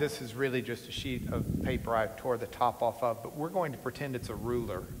 This is really just a sheet of paper I tore the top off of, but we're going to pretend it's a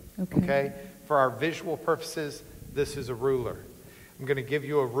ruler. Okay? For our visual purposes, this is a ruler. I'm going to give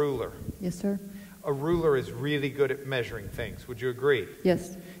you a ruler. Yes, sir. A ruler is really good at measuring things. Would you agree?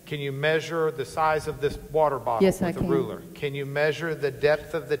 Yes. Can you measure the size of this water bottle with a ruler? Can you measure the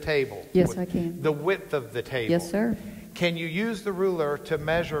depth of the table? Yes, I can. The width of the table? Yes, sir. Can you use the ruler to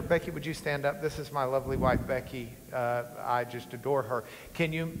measure? Becky, would you stand up? This is my lovely wife, Becky. I just adore her.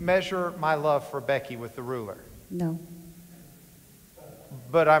 Can you measure my love for Becky with the ruler? No.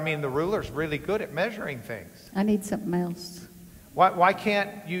 But I mean, the ruler's really good at measuring things. I need something else. Why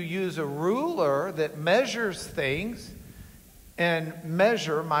can't you use a ruler that measures things and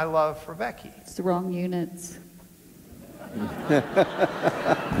measure my love for Becky? It's the wrong units.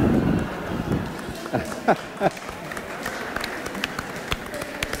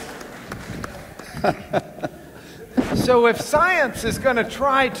 So if science is going to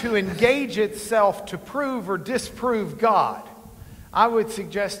try to engage itself to prove or disprove God, I would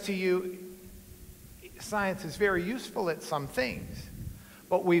suggest to you science is very useful at some things,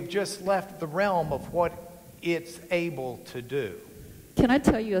 but we've just left the realm of what it's able to do. Can I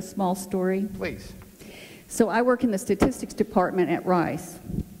tell you a small story? Please. So I work in the statistics department at Rice.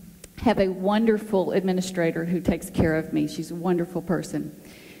 Have a wonderful administrator who takes care of me. She's a wonderful person.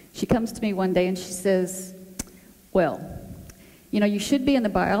 She comes to me one day and she says, well, you know, you should be in the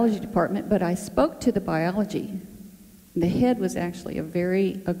biology department, but I spoke to the biology. The head was actually a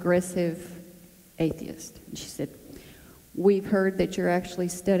very aggressive atheist. And she said, we've heard that you're actually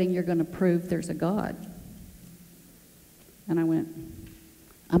studying, you're going to prove there's a God. And I went,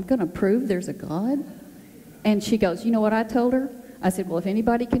 I'm going to prove there's a God? And she goes, you know what I told her? I said, well, if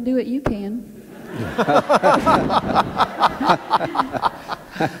anybody can do it, you can.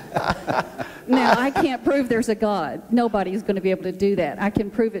 Now, I can't prove there's a God. Nobody's going to be able to do that. I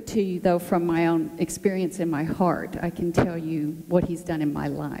can prove it to you, though, from my own experience in my heart. I can tell you what he's done in my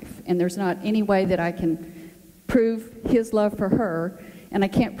life. And there's not any way that I can prove his love for her, and I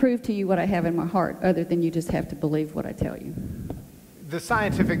can't prove to you what I have in my heart, other than you just have to believe what I tell you. The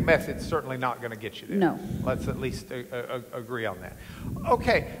scientific method's certainly not going to get you there. No. Let's at least agree on that.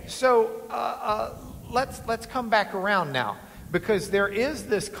 Okay, so let's come back around now, because there is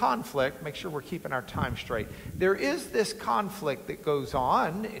this conflict. Make sure we're keeping our time straight. There is this conflict that goes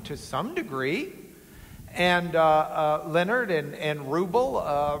on to some degree, and Leonard and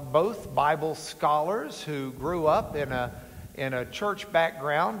Rubel, both Bible scholars who grew up in a church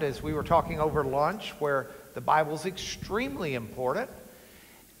background, as we were talking over lunch, where the Bible's extremely important.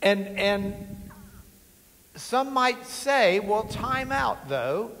 And some might say, well, time out,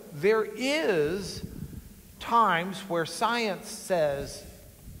 though. There is times where science says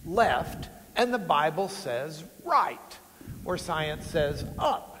left and the Bible says right, where science says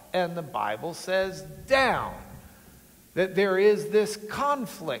up and the Bible says down. That there is this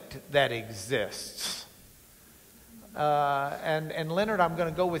conflict that exists. And Leonard, I'm going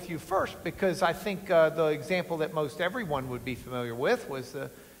to go with you first, because I think the example that most everyone would be familiar with was the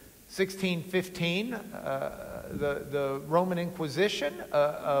 1615, the Roman Inquisition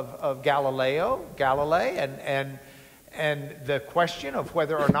of Galilei, and the question of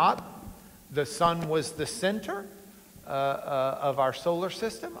whether or not the sun was the center of our solar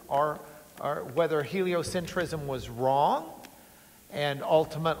system, or whether heliocentrism was wrong. And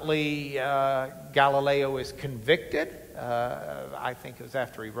ultimately, Galileo is convicted. I think it was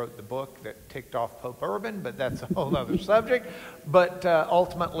after he wrote the book that ticked off Pope Urban, but that's a whole other subject. But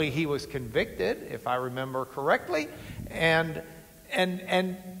ultimately, he was convicted, if I remember correctly. And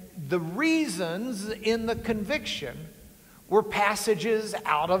the reasons in the conviction were passages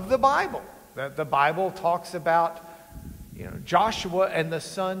out of the Bible. The Bible talks about, Joshua and the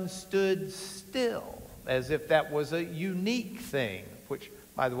sun stood still, as if that was a unique thing, which,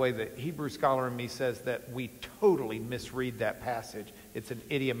 by the way, the Hebrew scholar in me says that we totally misread that passage. It's an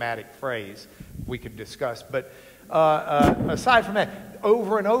idiomatic phrase we could discuss. But aside from that,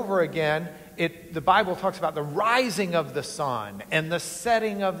 over and over again, the Bible talks about the rising of the sun and the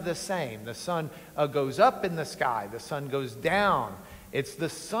setting of the same. The sun goes up in the sky. The sun goes down. It's the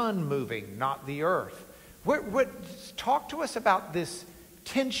sun moving, not the earth. Talk to us about this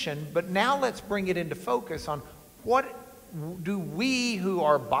tension, but now let's bring it into focus on what do we who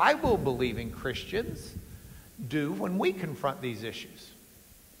are Bible-believing Christians do when we confront these issues?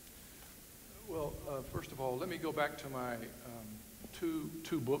 Well, first of all, let me go back to my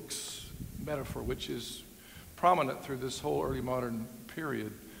two books metaphor, which is prominent through this whole early modern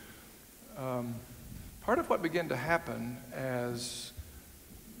period. Part of what began to happen as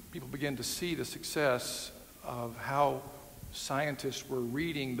people began to see the success of how scientists were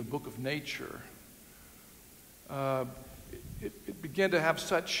reading the book of nature, it began to have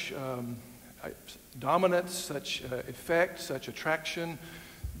such dominance, such effect, such attraction,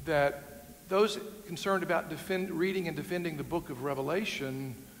 that those concerned about reading and defending the book of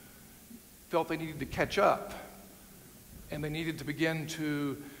Revelation felt they needed to catch up, and they needed to begin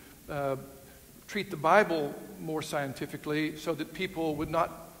to treat the Bible more scientifically, so that people would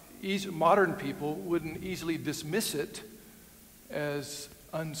not, modern people wouldn't easily dismiss it as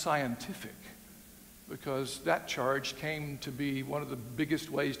unscientific, because that charge came to be one of the biggest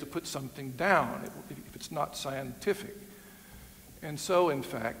ways to put something down if it's not scientific. And so, in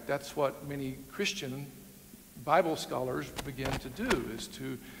fact, that's what many Christian Bible scholars begin to do, is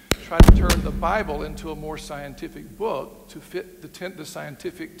to try to turn the Bible into a more scientific book to fit the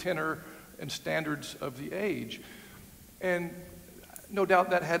scientific tenor and standards of the age. And no doubt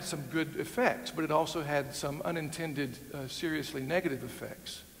that had some good effects, but it also had some unintended, seriously negative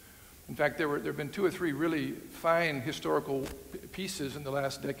effects. In fact, there have been 2 or 3 really fine historical pieces in the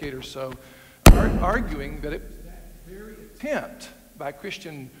last decade or so arguing that it was that very attempt by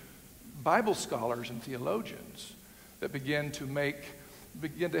Christian Bible scholars and theologians that begin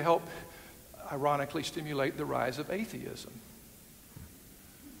to help, ironically, stimulate the rise of atheism.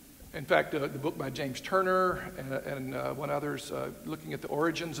 In fact, the book by James Turner and one others, looking at the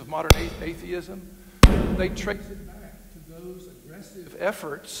origins of modern atheism, they trace it back to those aggressive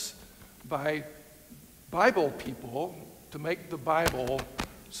efforts by Bible people to make the Bible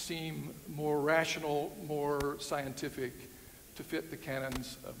seem more rational, more scientific, to fit the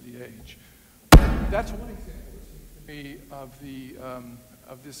canons of the age. That's one example, it seems to me,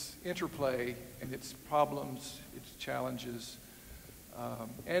 of this interplay and its problems, its challenges,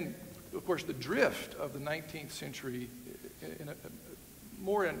 and of course the drift of the 19th century,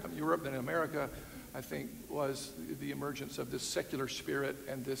 more in Europe than in America, I think, was the emergence of this secular spirit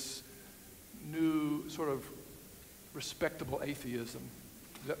and this new sort of respectable atheism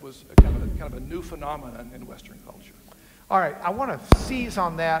that was kind of a new phenomenon in Western culture. All right, I want to seize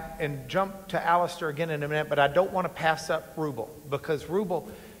on that and jump to Alister again in a minute, but I don't want to pass up Rubel, because Rubel,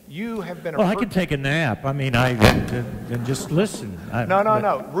 you have been a... Well, I could take a nap. I mean, and just listen. No.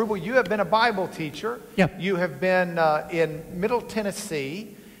 Rubel, you have been a Bible teacher. Yeah. You have been in Middle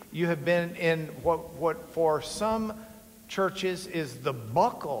Tennessee. You have been in what for some churches is the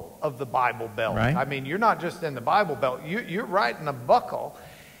buckle of the Bible Belt. Right. I mean, you're not just in the Bible Belt. You're right in the buckle,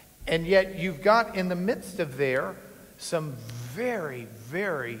 and yet you've got in the midst of there some very,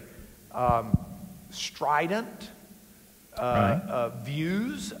 very strident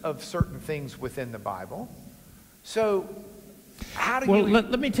views of certain things within the Bible. So, how do you... Well,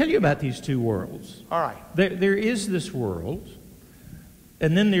 let me tell you about these two worlds. All right. There is this world,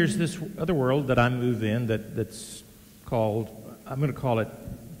 and then there's this other world that I move in that's called, I'm going to call it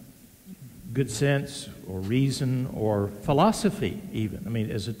good sense or reason or philosophy even, I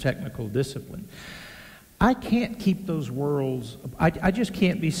mean, as a technical discipline. I can't keep those worlds, I just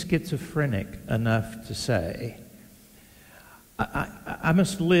can't be schizophrenic enough to say, I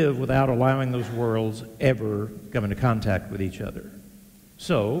must live without allowing those worlds ever come into contact with each other.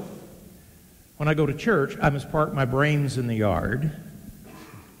 So, when I go to church, I must park my brains in the yard,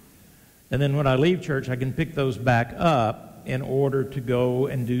 and then when I leave church, I can pick those back up in order to go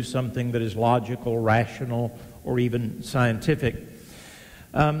and do something that is logical, rational, or even scientific.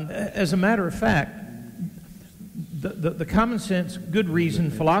 As a matter of fact, the common sense, good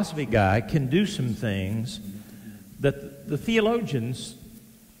reason philosophy guy can do some things that the theologians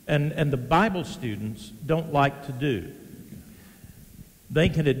and the Bible students don't like to do. They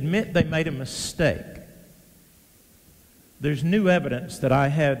can admit they made a mistake. There's new evidence that I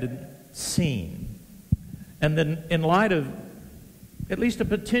had seen. And then in light of at least a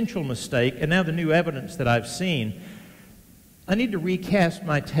potential mistake, and now the new evidence that I've seen, I need to recast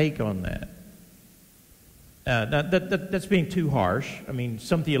my take on that. Now, that's being too harsh. I mean,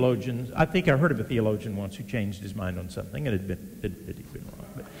 some theologians, I think I heard of a theologian once who changed his mind on something and he'd been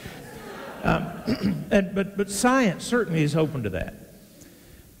wrong. But science certainly is open to that.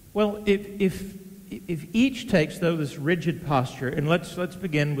 Well, if each takes, though, this rigid posture, and let's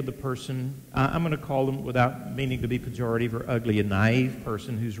begin with the person, I'm going to call them, without meaning to be pejorative or ugly, a naive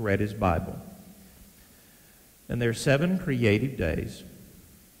person who's read his Bible. And there are 7 creative days.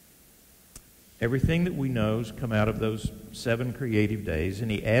 Everything that we know has come out of those 7 creative days,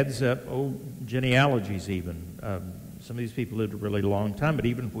 and he adds up, genealogies even. Some of these people lived a really long time, but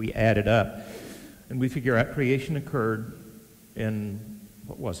even if we add it up, and we figure out creation occurred in,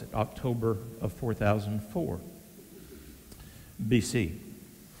 what was it, October of 4004 BC.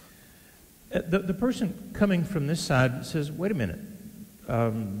 The person coming from this side says, wait a minute,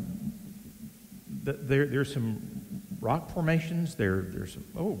 there's some rock formations, there's some,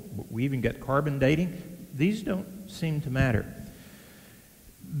 we even got carbon dating. These don't seem to matter.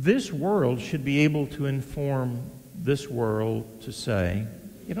 This world should be able to inform this world to say,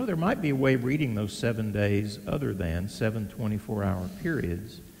 you know, there might be a way of reading those 7 days other than 7 24-hour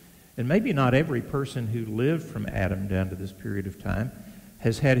periods. And maybe not every person who lived from Adam down to this period of time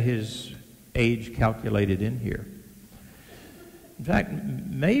has had his age calculated in here. In fact,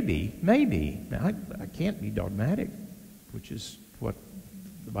 maybe, now I can't be dogmatic, which is what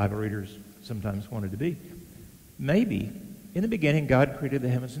the Bible readers sometimes wanted to be. Maybe, in the beginning, God created the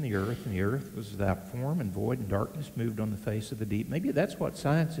heavens and the earth was without form and void, and darkness moved on the face of the deep. Maybe that's what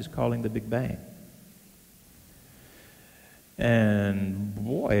science is calling the Big Bang. And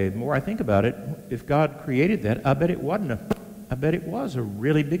boy, the more I think about it, if God created that, I bet it was a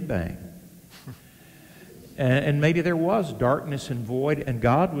really Big Bang. And maybe there was darkness and void, and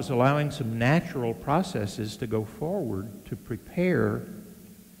God was allowing some natural processes to go forward to prepare.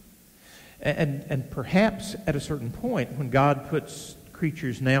 And perhaps at a certain point, when God puts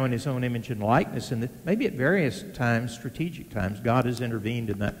creatures now in his own image and likeness, and maybe at various times, strategic times, God has intervened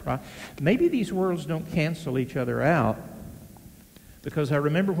in that process. Maybe these worlds don't cancel each other out. Because I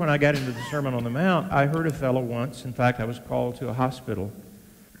remember when I got into the Sermon on the Mount, I heard a fellow once, in fact, I was called to a hospital,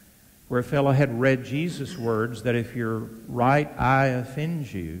 where a fellow had read Jesus' words that if your right eye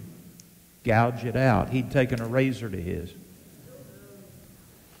offends you, gouge it out. He'd taken a razor to his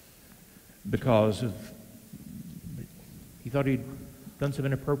because he thought he'd done some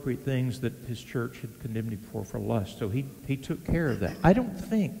inappropriate things that his church had condemned him for lust. So he took care of that. I don't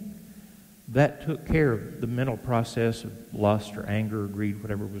think that took care of the mental process of lust or anger or greed,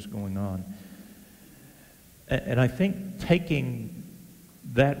 whatever was going on. And I think taking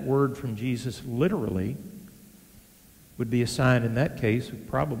that word from Jesus literally would be a sign in that case of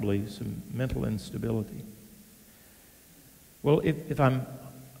probably some mental instability. Well, if I'm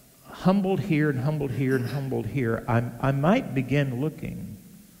humbled here and humbled here and humbled here, I might begin looking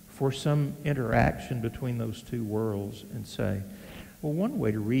for some interaction between those two worlds and say, well, one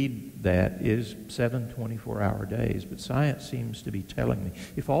way to read that is 7 24-hour days, but science seems to be telling me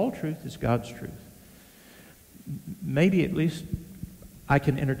if all truth is God's truth, maybe at least I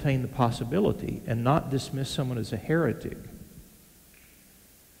can entertain the possibility and not dismiss someone as a heretic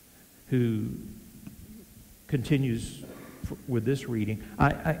who continues with this reading.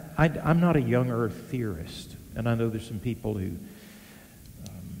 I'm not a young earth theorist, and I know there's some people who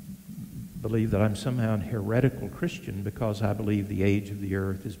believe that I'm somehow an heretical Christian because I believe the age of the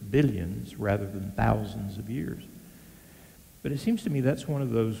earth is billions rather than thousands of years. But it seems to me that's one of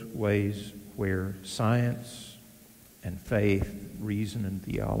those ways where science and faith, reason and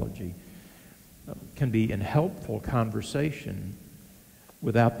theology can be in helpful conversation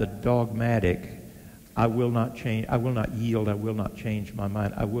without the dogmatic, I will not change, I will not yield, I will not change my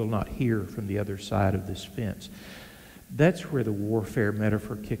mind, I will not hear from the other side of this fence. That's where the warfare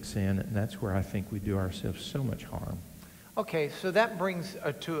metaphor kicks in, and that's where I think we do ourselves so much harm. Okay, so that brings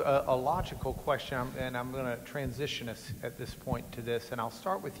to a logical question, and I'm going to transition us at this point to this, and I'll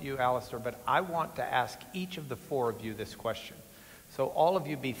start with you, Alister, but I want to ask each of the four of you this question. So all of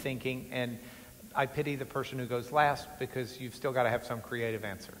you be thinking, and I pity the person who goes last because you've still got to have some creative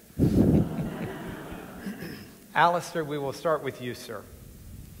answer. Alister, we will start with you, sir.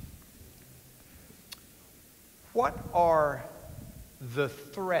 What are the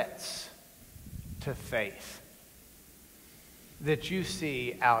threats to faith that you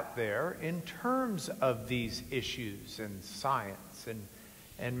see out there in terms of these issues in science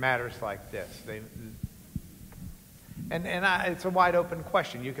and matters like this? It's a wide open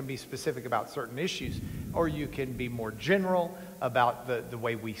question. You can be specific about certain issues, or you can be more general about the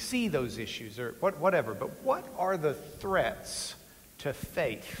way we see those issues, or whatever. But what are the threats to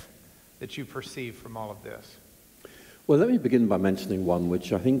faith that you perceive from all of this? Well, let me begin by mentioning one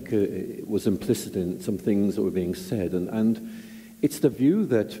which I think was implicit in some things that were being said, and it's the view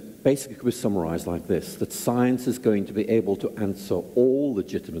that basically could be summarized like this, that science is going to be able to answer all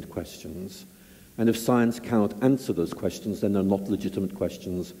legitimate questions, and if science cannot answer those questions, then they're not legitimate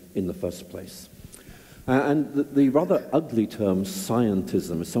questions in the first place. And the rather ugly term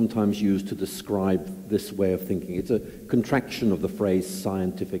scientism is sometimes used to describe this way of thinking. It's a contraction of the phrase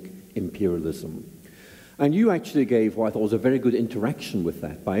scientific imperialism. And you actually gave what I thought was a very good interaction with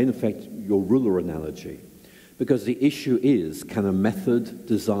that by, in effect, your ruler analogy. Because the issue is, can a method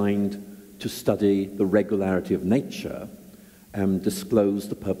designed to study the regularity of nature disclose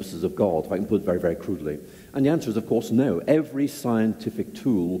the purposes of God, if I can put it very, very crudely? And the answer is, of course, no. Every scientific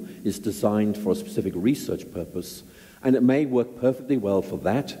tool is designed for a specific research purpose, and it may work perfectly well for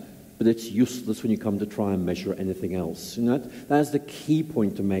that, but it's useless when you come to try and measure anything else. You know, that's the key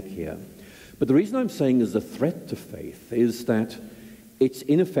point to make here. But the reason I'm saying is a threat to faith is that it's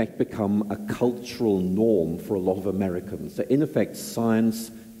in effect become a cultural norm for a lot of Americans. That in effect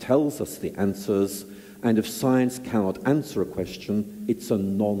science tells us the answers, and if science cannot answer a question, it's a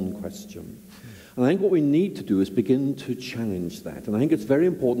non-question. And I think what we need to do is begin to challenge that. And I think it's very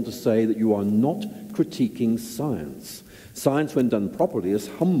important to say that you are not critiquing science. Science, when done properly, is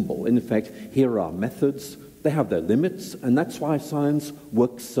humble. In effect, here are methods. They have their limits, and that's why science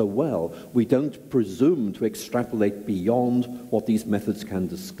works so well. We don't presume to extrapolate beyond what these methods can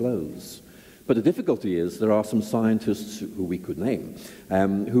disclose. But the difficulty is there are some scientists who we could name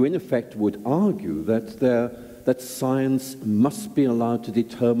who in effect would argue that science must be allowed to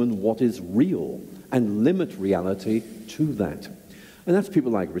determine what is real and limit reality to that. And that's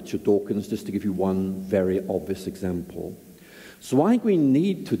people like Richard Dawkins, just to give you one very obvious example. So what I think we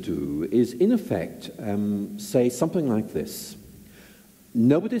need to do is, in effect, say something like this.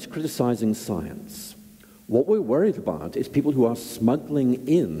 Nobody's criticizing science. What we're worried about is people who are smuggling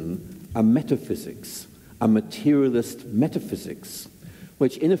in a metaphysics, a materialist metaphysics,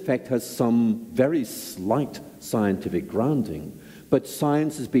 which in effect has some very slight scientific grounding, but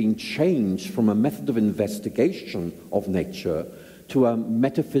science is being changed from a method of investigation of nature to a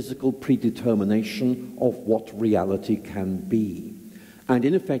metaphysical predetermination of what reality can be. And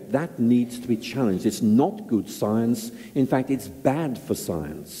in effect, that needs to be challenged. It's not good science. In fact, it's bad for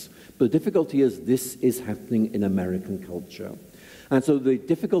science. But the difficulty is this is happening in American culture. And so the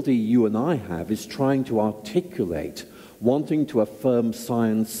difficulty you and I have is trying to articulate, wanting to affirm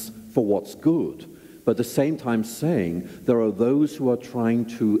science for what's good, but at the same time saying there are those who are trying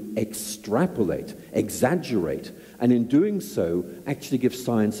to extrapolate, exaggerate, and in doing so actually give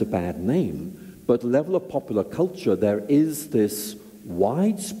science a bad name. But at the level of popular culture, there is this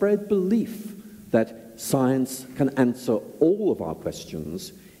widespread belief that science can answer all of our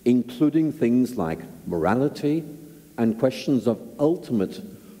questions, including things like morality and questions of ultimate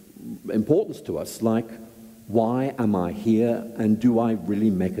importance to us, like why am I here and do I really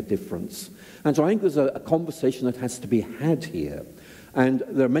make a difference? And so I think there's a conversation that has to be had here. And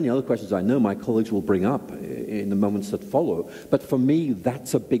there are many other questions I know my colleagues will bring up in the moments that follow. But for me,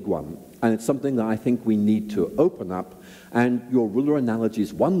 that's a big one. And it's something that I think we need to open up. And your ruler analogy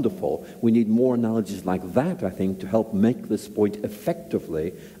is wonderful. We need more analogies like that, I think, to help make this point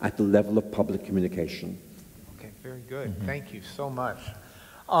effectively at the level of public communication. Okay, very good. Thank you so much.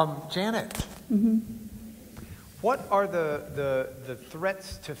 Janet, what are the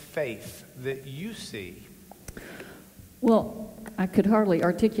threats to faith that you see? Well, I could hardly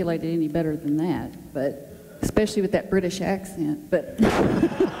articulate it any better than that, but especially with that British accent. But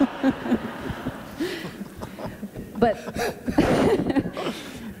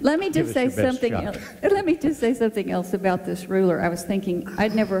let me just say something else. Let me just say something else about this ruler. I was thinking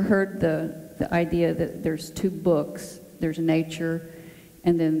I'd never heard the idea that there's two books. There's nature,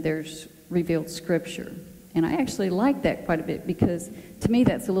 and then there's revealed scripture. And I actually like that quite a bit because to me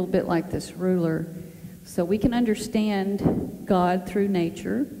that's a little bit like this ruler. So we can understand God through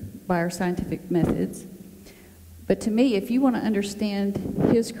nature by our scientific methods. But to me, if you want to understand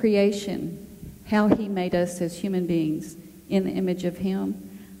His creation, how He made us as human beings in the image of Him,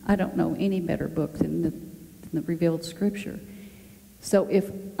 I don't know any better book than the revealed scripture. So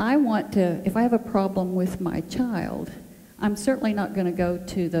if I have a problem with my child, I'm certainly not going to go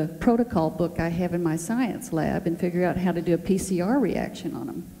to the protocol book I have in my science lab and figure out how to do a PCR reaction on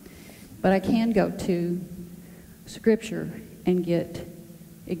them. But I can go to Scripture and get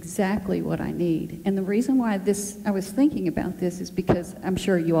exactly what I need. And the reason why I was thinking about this is because I'm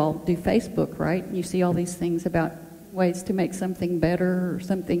sure you all do Facebook, right? You see all these things about ways to make something better or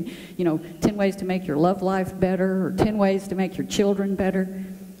something, 10 ways to make your love life better or 10 ways to make your children better.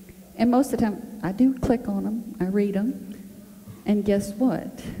 And most of the time, I do click on them, I read them, and guess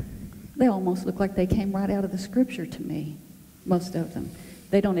what? They almost look like they came right out of the Scripture to me, most of them.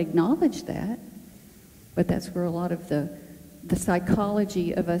 They don't acknowledge that, but that's where a lot of the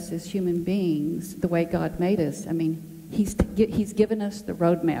psychology of us as human beings, the way God made us, I mean, He's given us the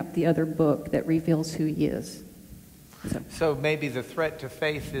roadmap, the other book that reveals who He is. So maybe the threat to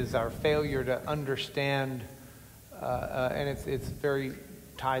faith is our failure to understand, and it's very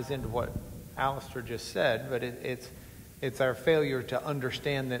ties into what Alister just said, but it's our failure to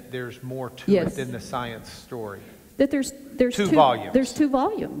understand that there's more to it than the science story. That there's two volumes. There's two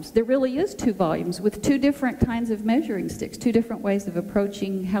volumes. There really is two volumes with two different kinds of measuring sticks, two different ways of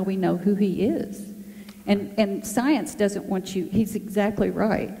approaching how we know who He is. And science doesn't want you, he's exactly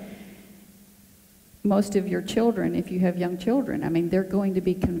right. Most of your children, if you have young children, I mean, they're going to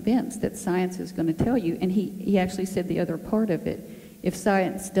be convinced that science is going to tell you. And he actually said the other part of it. If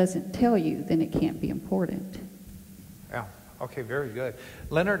science doesn't tell you, then it can't be important. Yeah. Okay, very good.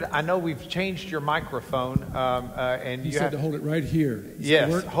 Leonard, I know we've changed your microphone. And you said to hold it right here.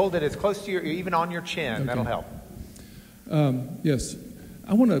 Yes, hold it as close to even on your chin. Okay. That'll help. Yes.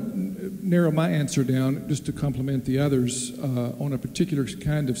 I want to narrow my answer down just to complement the others on a particular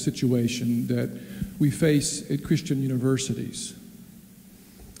kind of situation that we face at Christian universities.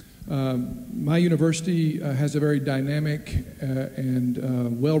 My university has a very dynamic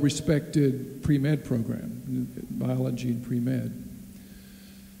and well-respected pre-med program, biology and pre-med.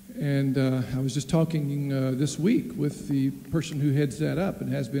 And I was just talking this week with the person who heads that up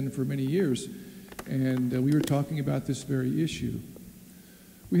and has been for many years, and we were talking about this very issue.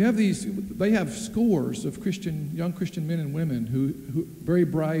 They have scores of young Christian men and women who very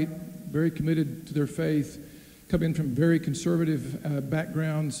bright, very committed to their faith, come in from very conservative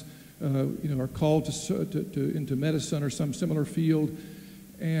backgrounds, are called into medicine or some similar field,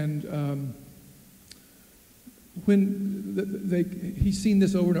 And he's seen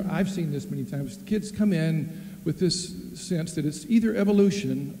this over and over. I've seen this many times. Kids come in with this sense that it's either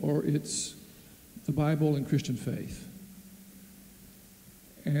evolution or it's the Bible and Christian faith.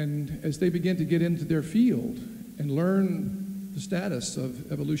 And as they begin to get into their field and learn the status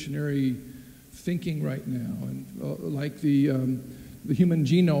of evolutionary thinking right now, and like the Human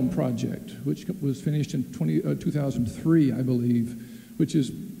Genome Project, which was finished in 2003, I believe, which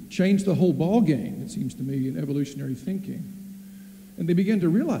has changed the whole ball game, it seems to me, in evolutionary thinking. And they begin to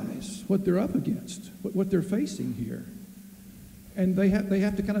realize what they're up against, what they're facing here. And they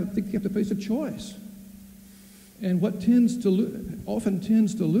have to kind of think they have to face a choice. And what often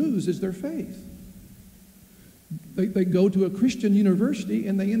tends to lose is their faith. They go to a Christian university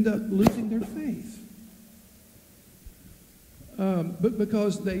and they end up losing their faith. But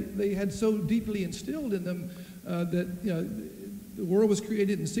because they had so deeply instilled in them that the world was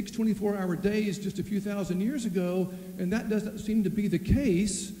created in 6 24-hour days just a few thousand years ago, and that doesn't seem to be the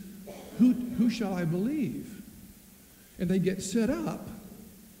case, who shall I believe? And they get set up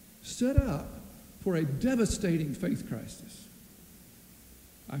for a devastating faith crisis.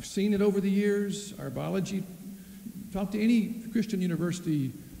 I've seen it over the years. Our biology, talk to any Christian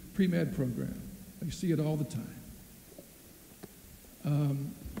university pre-med program. They see it all the time.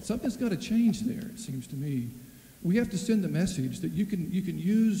 Something's got to change there, it seems to me. We have to send the message that you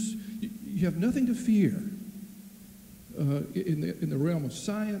have nothing to fear in the realm of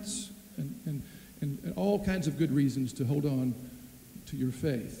science and all kinds of good reasons to hold on to your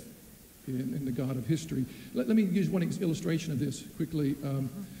faith in the God of history. Let me use one illustration of this quickly.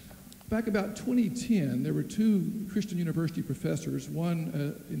 Back about 2010, there were two Christian university professors,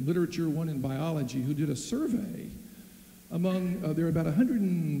 one in literature, one in biology, who did a survey among, there were about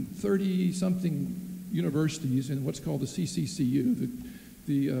 130-something universities in what's called the CCCU,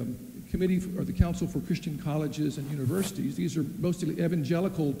 the Committee or the Council for Christian Colleges and Universities. These are mostly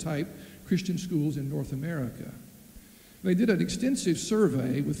evangelical-type Christian schools in North America. They did an extensive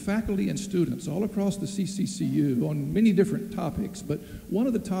survey with faculty and students all across the CCCU on many different topics, but one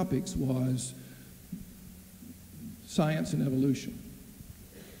of the topics was science and evolution.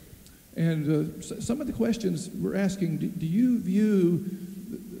 And some of the questions we're asking, do you view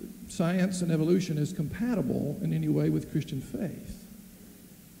science and evolution as compatible in any way with Christian faith?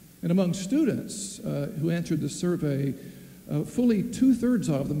 And among students who answered the survey, fully 2/3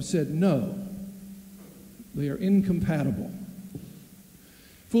 of them said no. They are incompatible.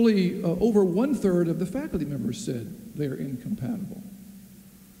 Fully over 1/3 of the faculty members said they are incompatible.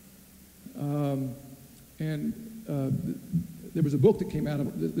 There was a book that came out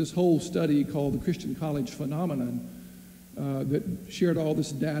of this whole study called The Christian College Phenomenon that shared all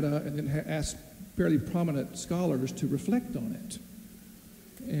this data and then asked fairly prominent scholars to reflect on it.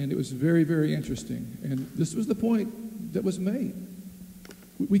 And it was very, very interesting. And this was the point that was made.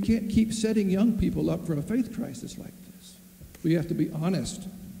 We can't keep setting young people up for a faith crisis like this. We have to be honest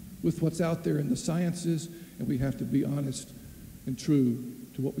with what's out there in the sciences, and we have to be honest and true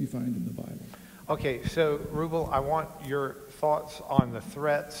to what we find in the Bible. Okay, so Rubel, I want your thoughts on the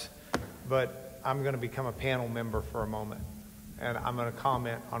threats, but I'm going to become a panel member for a moment, and I'm going to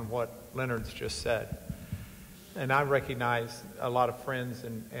comment on what Leonard's just said. And I recognize a lot of friends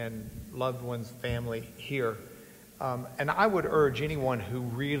and loved ones, family here. And I would urge anyone who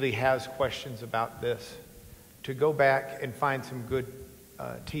really has questions about this to go back and find some good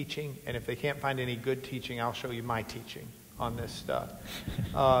teaching. And if they can't find any good teaching, I'll show you my teaching on this stuff.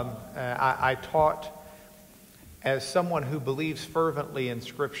 I taught as someone who believes fervently in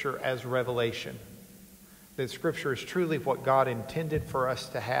Scripture as revelation, that Scripture is truly what God intended for us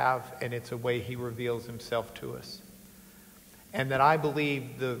to have, and it's a way He reveals Himself to us. And that I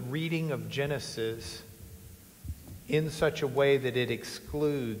believe the reading of Genesis in such a way that it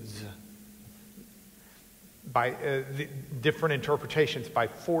excludes by different interpretations, by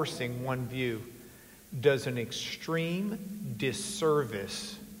forcing one view, does an extreme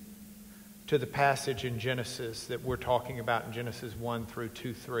disservice to the passage in Genesis that we're talking about in Genesis 1 through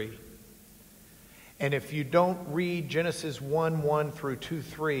 2:3. And if you don't read Genesis 1:1 through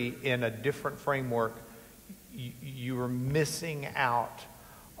 2:3 in a different framework, you are missing out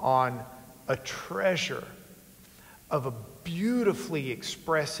on a treasure of a beautifully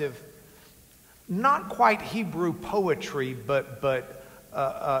expressive, not quite Hebrew poetry, but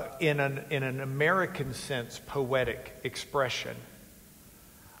in an American sense, poetic expression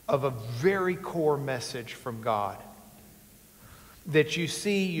of a very core message from God. That you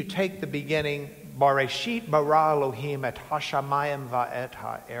see, you take the beginning, Bareshit bara Elohim et hashamayim va'et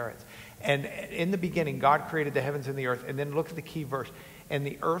ha'eretz. And in the beginning, God created the heavens and the earth. And then look at the key verse. and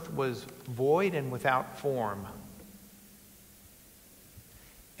the earth was void and without form.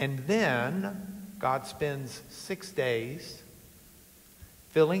 And then God spends 6 days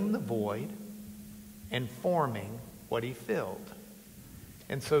filling the void and forming what he filled.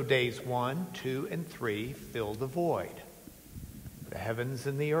 And so days 1, 2, and 3 fill the void, the heavens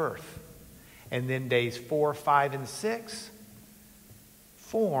and the earth. And then days 4, 5, and 6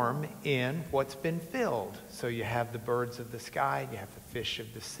 form in what's been filled. So you have the birds of the sky, you have the fish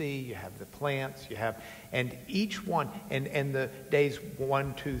of the sea, you have the plants, and each one, and the days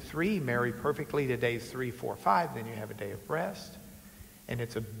 1, 2, 3 marry perfectly to days 3, 4, 5, then you have a day of rest. And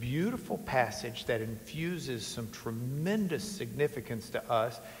it's a beautiful passage that infuses some tremendous significance to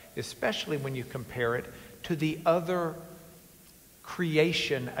us, especially when you compare it to the other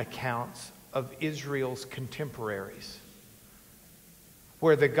creation accounts of Israel's contemporaries,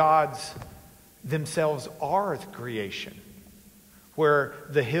 where the gods themselves are the creation, where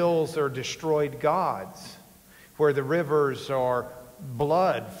the hills are destroyed gods, where the rivers are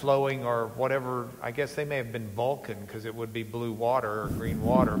blood flowing or whatever. I guess they may have been Vulcan because it would be blue water or green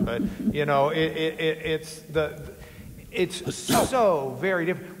water, but you know, it's so very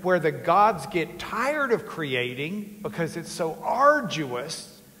different, where the gods get tired of creating because it's so arduous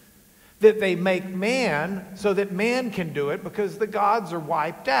that they make man so that man can do it because the gods are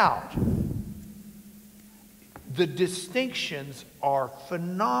wiped out. The distinctions are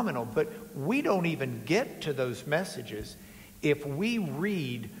phenomenal, but we don't even get to those messages if we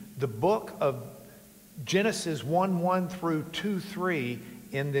read the book of Genesis 1:1 through 2:3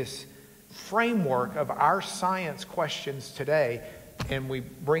 in this framework of our science questions today, and we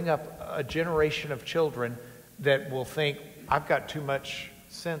bring up a generation of children that will think, I've got too much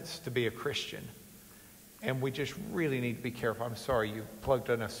sense to be a Christian. And we just really need to be careful. I'm sorry, you plugged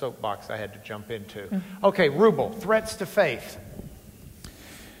in a soapbox I had to jump into. Okay, Rubel, threats to faith.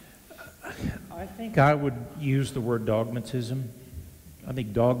 I think I would use the word dogmatism. I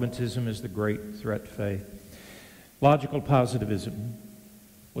think dogmatism is the great threat to faith. Logical positivism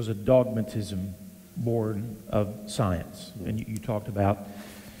was a dogmatism born of science. And you talked about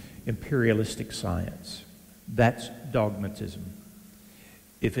imperialistic science. That's dogmatism.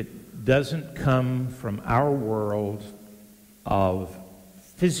 If it doesn't come from our world of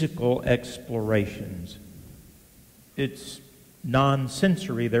physical explorations, it's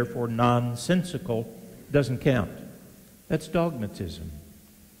non-sensory, therefore nonsensical, doesn't count. That's dogmatism.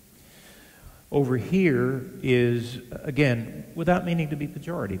 Over here is, again, without meaning to be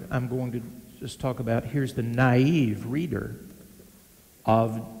pejorative, I'm going to just talk about, here's the naive reader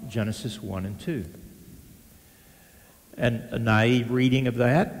of Genesis 1 and 2. And a naive reading of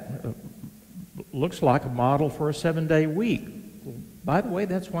that looks like a model for a 7-day week. By the way,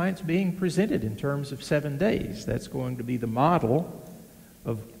 that's why it's being presented in terms of 7 days. That's going to be the model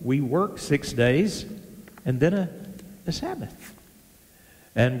of we work 6 days and then a Sabbath.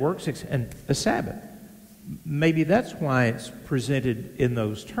 And work 6 and a Sabbath. Maybe that's why it's presented in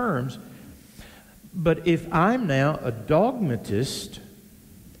those terms. But if I'm now a dogmatist,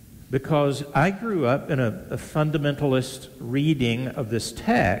 because I grew up in a fundamentalist reading of this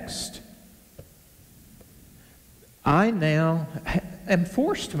text, I now am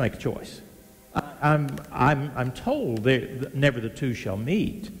forced to make a choice. I'm told never the two shall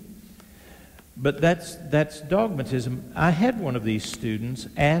meet. But that's dogmatism. I had one of these students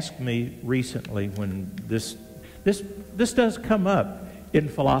ask me recently, when this does come up in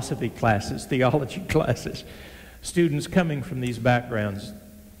philosophy classes, theology classes, students coming from these backgrounds.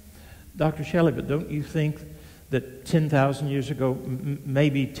 Dr. Shelly, but don't you think that 10,000 years ago,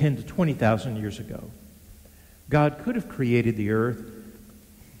 maybe 10 to 20,000 years ago, God could have created the earth,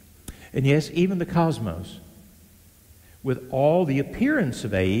 and yes, even the cosmos, with all the appearance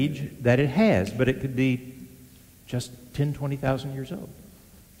of age that it has, but it could be just 10, 20,000 years old.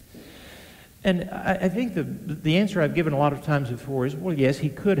 And I think the answer I've given a lot of times before is, well, yes, he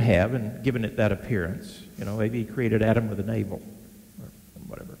could have, and given it that appearance. You know, maybe he created Adam with a navel, or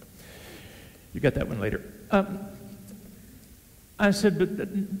whatever. You got that one later. I said,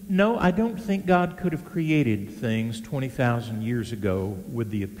 but no, I don't think God could have created things 20,000 years ago with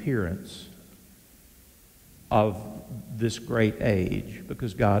the appearance of this great age,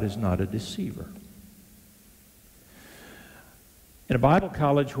 because God is not a deceiver. In a Bible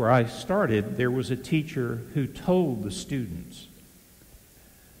college where I started, there was a teacher who told the students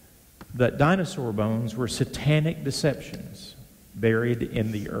that dinosaur bones were satanic deceptions buried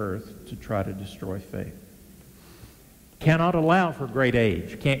in the earth to try to destroy faith. Cannot allow for great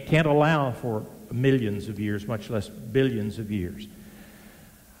age. Can't allow for millions of years, much less billions of years.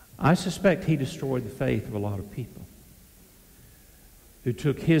 I suspect he destroyed the faith of a lot of people. who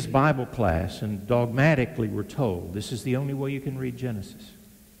took his Bible class and dogmatically were told, this is the only way you can read Genesis.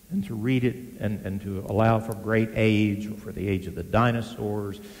 And to read it and to allow for great age, or for the age of the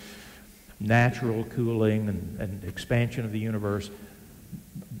dinosaurs, natural cooling and expansion of the universe,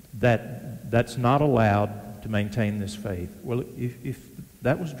 that's not allowed to maintain this faith. Well, if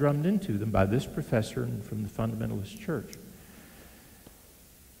that was drummed into them by this professor from the fundamentalist church,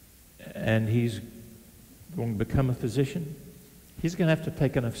 and he's going to become a physician, he's going to have to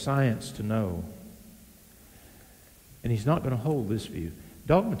take enough science to know. And he's not going to hold this view.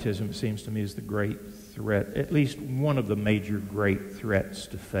 Dogmatism, it seems to me, is the great threat, at least one of the major great threats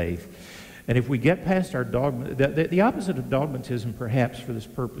to faith. And if we get past our dogma, the opposite of dogmatism, perhaps, for this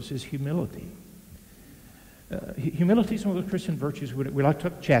purpose, is humility. Humility is one of the Christian virtues. We like to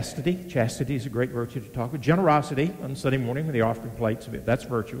talk chastity. Chastity is a great virtue to talk about. Generosity on Sunday morning when the offering plates, that's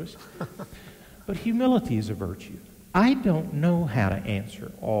virtuous. But humility is a virtue. I don't know how to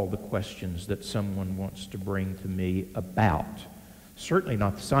answer all the questions that someone wants to bring to me about. Certainly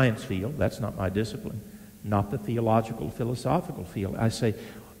not the science field. That's not my discipline. Not the theological, philosophical field. I say,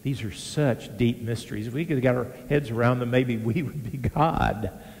 these are such deep mysteries. If we could get our heads around them, maybe we would be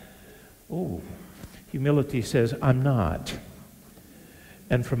God. Oh, humility says, I'm not.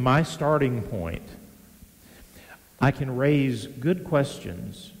 And from my starting point, I can raise good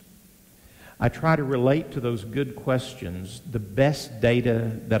questions. I try to relate to those good questions the best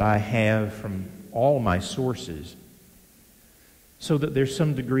data that I have from all my sources, so that there's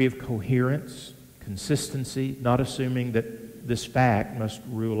some degree of coherence, consistency, not assuming that this fact must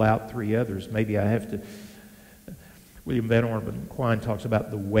rule out three others. Maybe I have to... William Van Orman Quine talks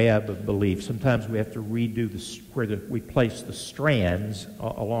about the web of belief. Sometimes we have to redo we place the strands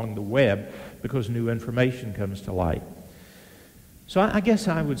along the web because new information comes to light. So I guess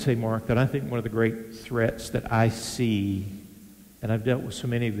I would say, Mark, that I think one of the great threats that I see, and I've dealt with so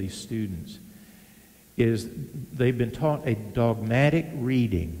many of these students, is they've been taught a dogmatic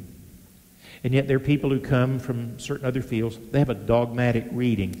reading. And yet there are people who come from certain other fields, they have a dogmatic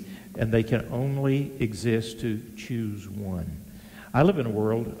reading, and they can only exist to choose one. I live in a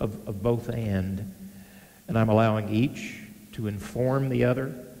world of both and I'm allowing each to inform the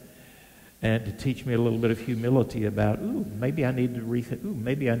other and to teach me a little bit of humility about, maybe I need to rethink,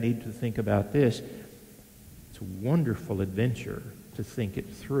 maybe I need to think about this. It's a wonderful adventure to think it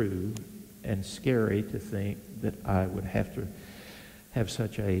through, and scary to think that I would have to have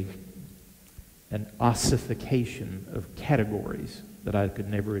such an ossification of categories that I could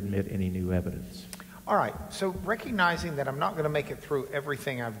never admit any new evidence. All right, so recognizing that I'm not going to make it through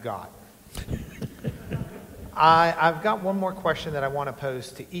everything I've got, I've got one more question that I want to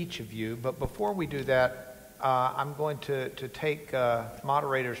pose to each of you, but before we do that, I'm going to take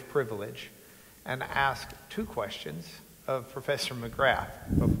moderator's privilege and ask two questions of Professor McGrath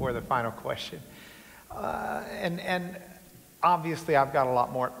before the final question. And obviously, I've got a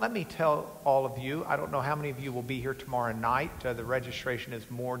lot more. Let me tell all of you, I don't know how many of you will be here tomorrow night. The registration is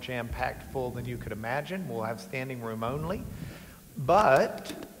more jam-packed full than you could imagine. We'll have standing room only.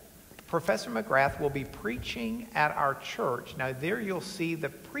 But Professor McGrath will be preaching at our church. Now, there you'll see the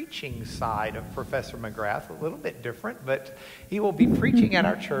preaching side of Professor McGrath, a little bit different, but he will be preaching at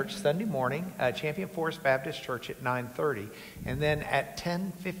our church Sunday morning, Champion Forest Baptist Church at 9:30. And then at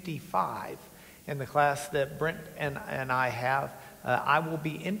 10:55, in the class that Brent and I have, I will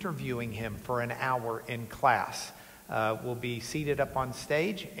be interviewing him for an hour in class. We'll be seated up on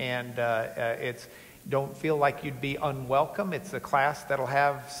stage, and don't feel like you'd be unwelcome. It's a class that'll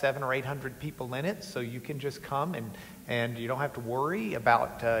have 700 or 800 people in it, so you can just come and you don't have to worry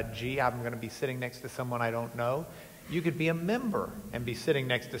about, I'm going to be sitting next to someone I don't know. You could be a member and be sitting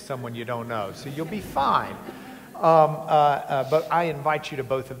next to someone you don't know, so you'll be fine. But I invite you to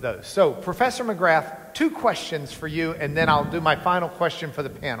both of those. So, Professor McGrath, two questions for you, and then I'll do my final question for the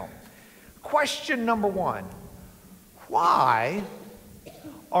panel. Question number one: why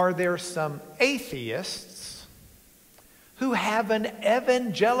are there some atheists who have an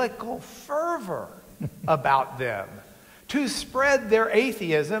evangelical fervor about them to spread their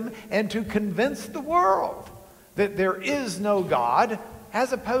atheism and to convince the world that there is no God,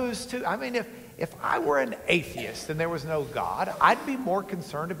 as opposed to, if I were an atheist and there was no God, I'd be more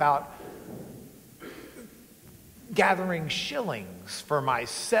concerned about gathering shillings for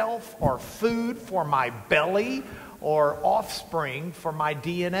myself, or food for my belly, or offspring for my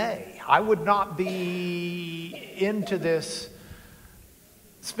DNA. I would not be into this,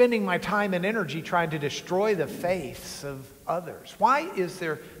 spending my time and energy trying to destroy the faiths of others. Why is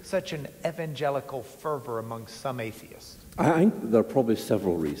there such an evangelical fervor among some atheists? I think there are probably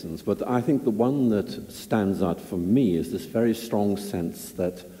several reasons, but I think the one that stands out for me is this very strong sense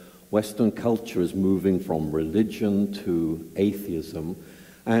that Western culture is moving from religion to atheism,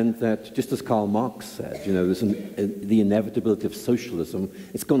 and that, just as Karl Marx said, you know, there's the inevitability of socialism.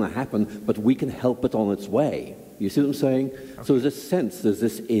 It's going to happen, but we can help it on its way. You see what I'm saying? Okay. So there's this sense, there's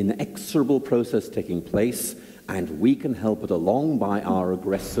this inexorable process taking place, and we can help it along by our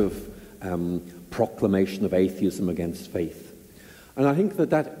aggressive proclamation of atheism against faith. And I think that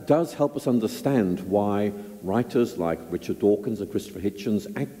that does help us understand why writers like Richard Dawkins and Christopher Hitchens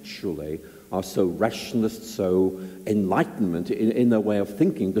actually are so rationalist, so enlightenment in their way of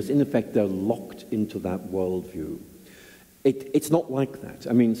thinking, because in effect they're locked into that worldview. It's not like that.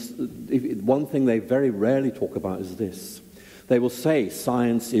 I mean, one thing they very rarely talk about is this. They will say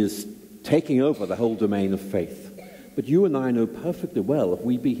science is taking over the whole domain of faith. But you and I know perfectly well, if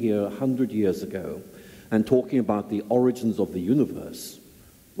we'd be here 100 years ago and talking about the origins of the universe,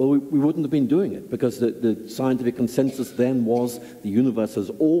 well, we wouldn't have been doing it, because the scientific consensus then was the universe has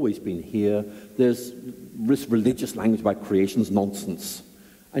always been here. There's this religious language about creation's nonsense.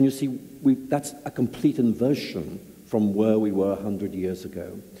 And you see, that's a complete inversion from where we were 100 years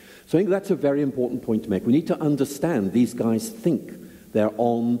ago. So I think that's a very important point to make. We need to understand these guys think they're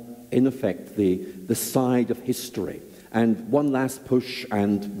on, in effect, the side of history. And one last push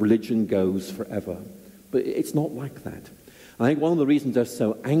and religion goes forever. But it's not like that. I think one of the reasons they're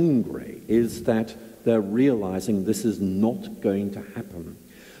so angry is that they're realizing this is not going to happen.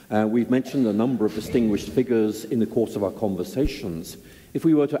 We've mentioned a number of distinguished figures in the course of our conversations. If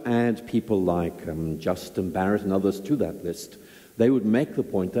we were to add people like Justin Barrett and others to that list, they would make the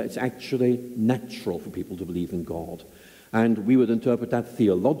point that it's actually natural for people to believe in God. And we would interpret that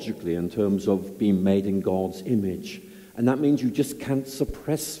theologically in terms of being made in God's image. And that means you just can't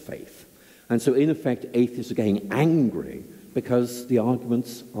suppress faith. And so, in effect, atheists are getting angry because the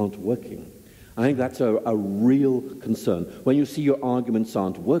arguments aren't working. I think that's a real concern. When you see your arguments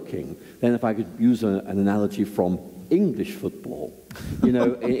aren't working, then if I could use an analogy from English football, you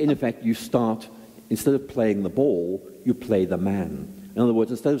know, in effect, you start, instead of playing the ball, you play the man. In other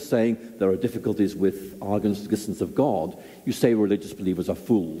words, instead of saying there are difficulties with arguments for the existence of God, you say religious believers are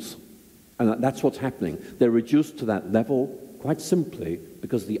fools. And that's what's happening. They're reduced to that level, quite simply,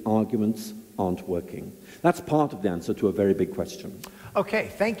 because the arguments aren't working. That's part of the answer to a very big question. Okay,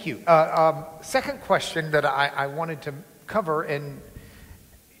 thank you. Second question that I wanted to cover, and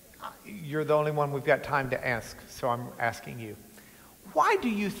you're the only one we've got time to ask, so I'm asking you. Why do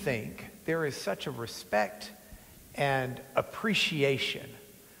you think there is such a respect and appreciation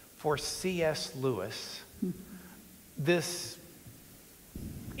for C.S. Lewis, this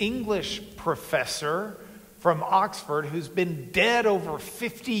English professor from Oxford who's been dead over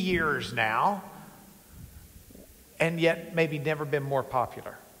 50 years now, and yet maybe never been more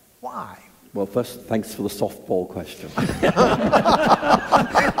popular? Why? Well, first, thanks for the softball question.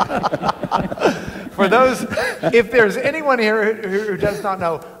 For those, if there's anyone here who does not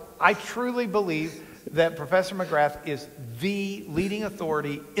know, I truly believe that Professor McGrath is the leading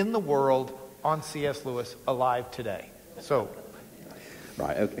authority in the world on C.S. Lewis alive today. So,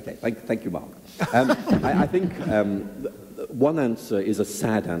 right, okay, thank you, Mark. I think one answer is a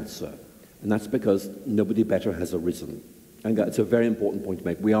sad answer, and that's because nobody better has arisen. And it's a very important point to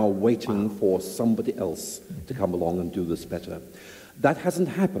make. We are waiting for somebody else to come along and do this better. That hasn't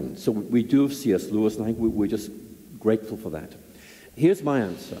happened, so we do have C.S. Lewis, and I think we're just grateful for that. Here's my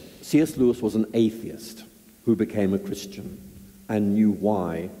answer. C.S. Lewis was an atheist who became a Christian and knew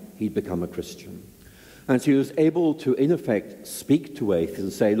why he'd become a Christian. And so he was able to, in effect, speak to atheists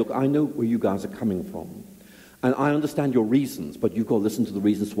and say, look, I know where you guys are coming from, and I understand your reasons, but you've got to listen to the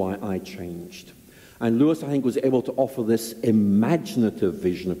reasons why I changed. And Lewis, I think, was able to offer this imaginative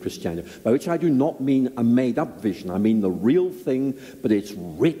vision of Christianity, by which I do not mean a made-up vision. I mean the real thing, but its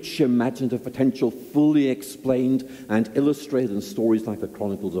rich imaginative potential fully explained and illustrated in stories like the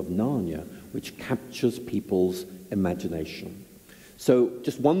Chronicles of Narnia, which captures people's imagination. So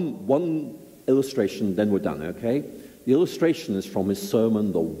just one illustration, then we're done, okay? The illustration is from his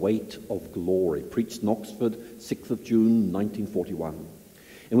sermon, The Weight of Glory, preached in Oxford, 6th of June, 1941,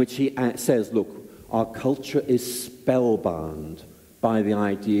 in which he says, look, our culture is spellbound by the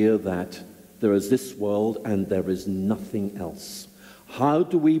idea that there is this world and there is nothing else. How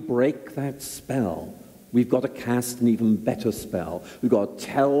do we break that spell? We've got to cast an even better spell. We've got to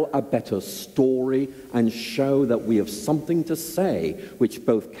tell a better story and show that we have something to say which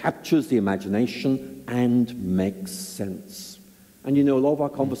both captures the imagination and makes sense. And you know, a lot of our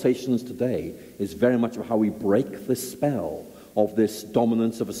conversations today is very much about how we break the spell of this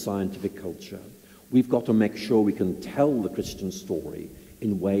dominance of a scientific culture. We've got to make sure we can tell the Christian story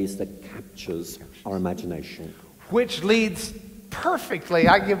in ways that captures our imagination. Which leads perfectly,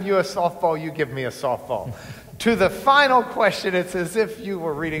 I give you a softball, you give me a softball, to the final question. It's as if you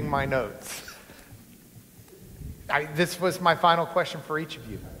were reading my notes. This was my final question for each of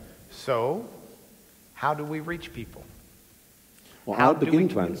you. So, how do we reach people? Well, I'll begin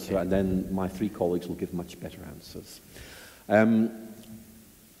to answer, and then my three colleagues will give much better answers.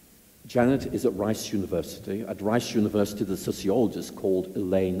 Janet is at Rice University. At Rice University, there's a sociologist called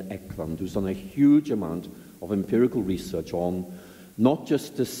Elaine Eklund, who's done a huge amount of empirical research on not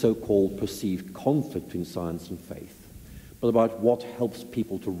just this so-called perceived conflict between science and faith, but about what helps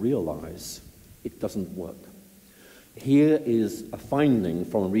people to realize it doesn't work. Here is a finding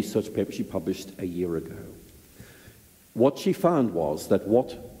from a research paper she published a year ago. What she found was that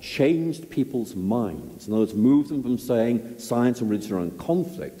what changed people's minds, in other words, moved them from saying science and religion are in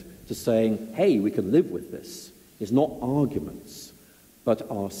conflict to saying, hey, we can live with this, is not arguments, but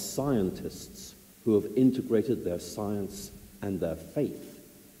are scientists who have integrated their science and their faith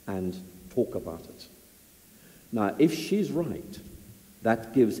and talk about it. Now, if she's right,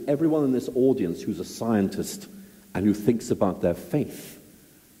 that gives everyone in this audience who's a scientist and who thinks about their faith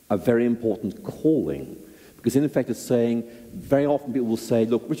a very important calling. Because in effect it's saying, very often people will say,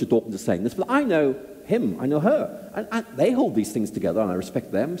 look, Richard Dawkins is saying this, but I know him, I know her, and they hold these things together and I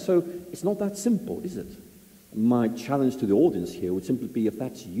respect them, so it's not that simple, is it? My challenge to the audience here would simply be, if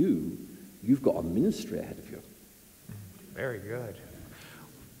that's you, you've got a ministry ahead of you. Very good.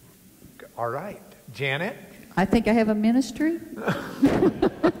 All right. Janet? I think I have a ministry.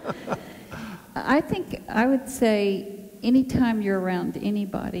 I think I would say anytime you're around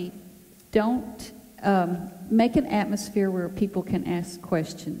anybody, don't make an atmosphere where people can ask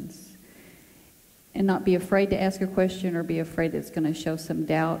questions and not be afraid to ask a question or be afraid that it's going to show some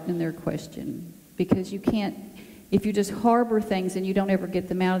doubt in their question. Because you can't, if you just harbor things and you don't ever get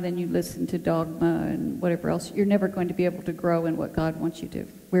them out and then you listen to dogma and whatever else, you're never going to be able to grow in what God wants you to,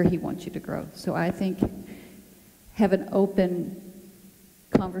 where He wants you to grow. So I think have an open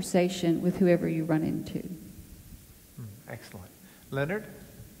conversation with whoever you run into. Excellent. Leonard?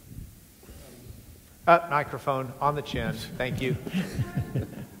 Microphone on the chin. Thank you.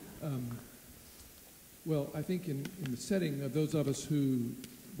 Well, I think in the setting of those of us who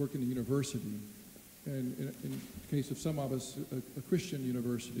work in the university, and in the case of some of us, a Christian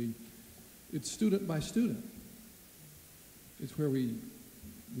university, it's student by student. It's where we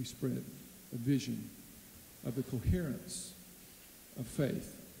spread a vision of the coherence of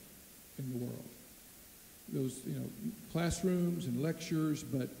faith in the world. Those, classrooms and lectures,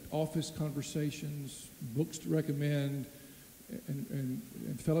 but office conversations, books to recommend, and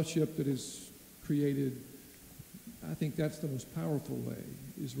fellowship that is created. I think that's the most powerful way,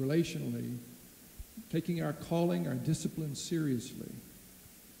 is relationally taking our calling, our discipline seriously,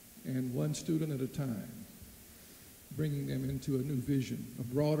 and one student at a time, bringing them into a new vision, a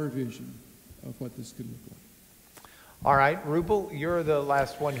broader vision of what this could look like. All right, Rubel, you're the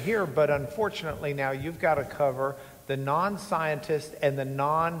last one here, but unfortunately now you've got to cover the non-scientist and the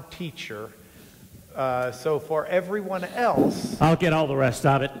non-teacher. So for everyone else... I'll get all the rest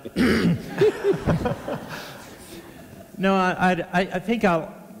of it. No, I think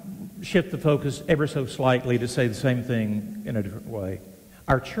I'll shift the focus ever so slightly to say the same thing in a different way.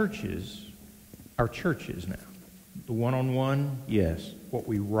 Our churches now, the one-on-one, yes. What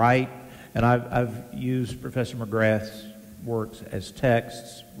we write, and I've used Professor McGrath's works as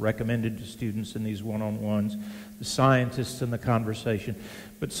texts recommended to students in these one-on-ones, the scientists in the conversation.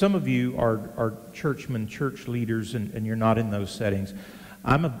 But some of you are churchmen, church leaders, and you're not in those settings.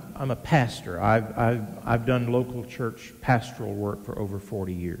 I'm a pastor. I've done local church pastoral work for over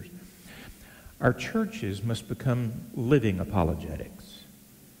 40 years. Our churches must become living apologetics.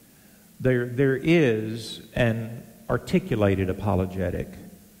 There is an articulated apologetic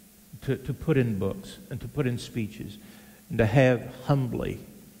to put in books and to put in speeches and to have humbly,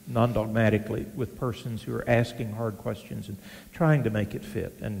 non-dogmatically, with persons who are asking hard questions and trying to make it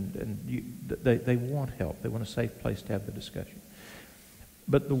fit. They want help. They want a safe place to have the discussion.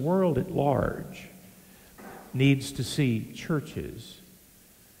 But the world at large needs to see churches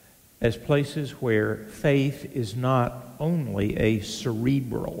as places where faith is not only a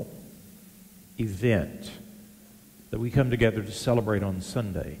cerebral event that we come together to celebrate on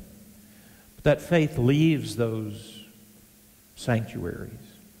Sunday, but that faith leaves those sanctuaries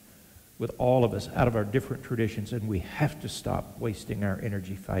with all of us out of our different traditions, and we have to stop wasting our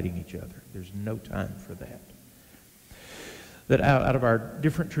energy fighting each other. There's no time for that. That out of our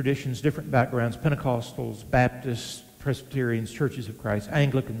different traditions, different backgrounds, Pentecostals, Baptists, Presbyterians, Churches of Christ,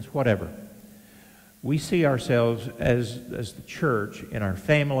 Anglicans, whatever, We see ourselves as the church in our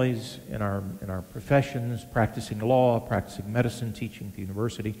families, in our professions, practicing law, practicing medicine, teaching at the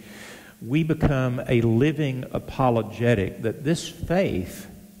university. We become a living apologetic that this faith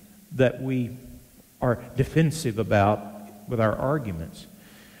that we are defensive about with our arguments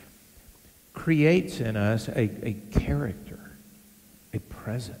creates in us a character, a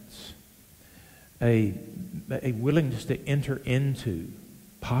presence, a willingness to enter into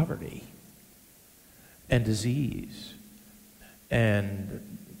poverty and disease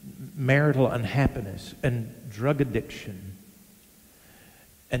and marital unhappiness and drug addiction,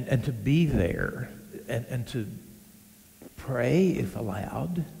 and to be there and to pray if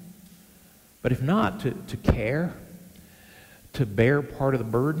allowed, but if not, to care, to bear part of the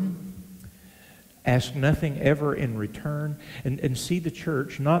burden, ask nothing ever in return, and see the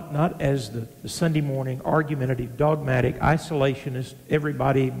church not as the Sunday morning argumentative, dogmatic, isolationist,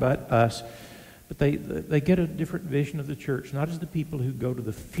 everybody but us, but they get a different vision of the church, not as the people who go to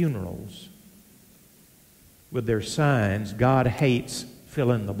the funerals with their signs, God hates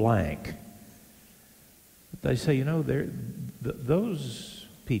fill in the blank. But they say, those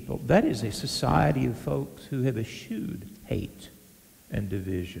people, that is a society of folks who have eschewed hate and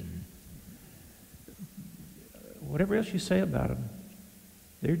division. Whatever else you say about them,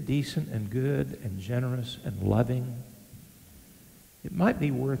 they're decent and good and generous and loving. It might be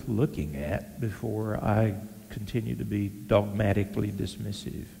worth looking at before I continue to be dogmatically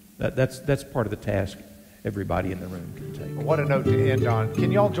dismissive. That's part of the task everybody in the room can take. What a note to end on.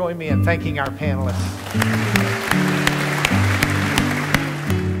 Can you all join me in thanking our panelists?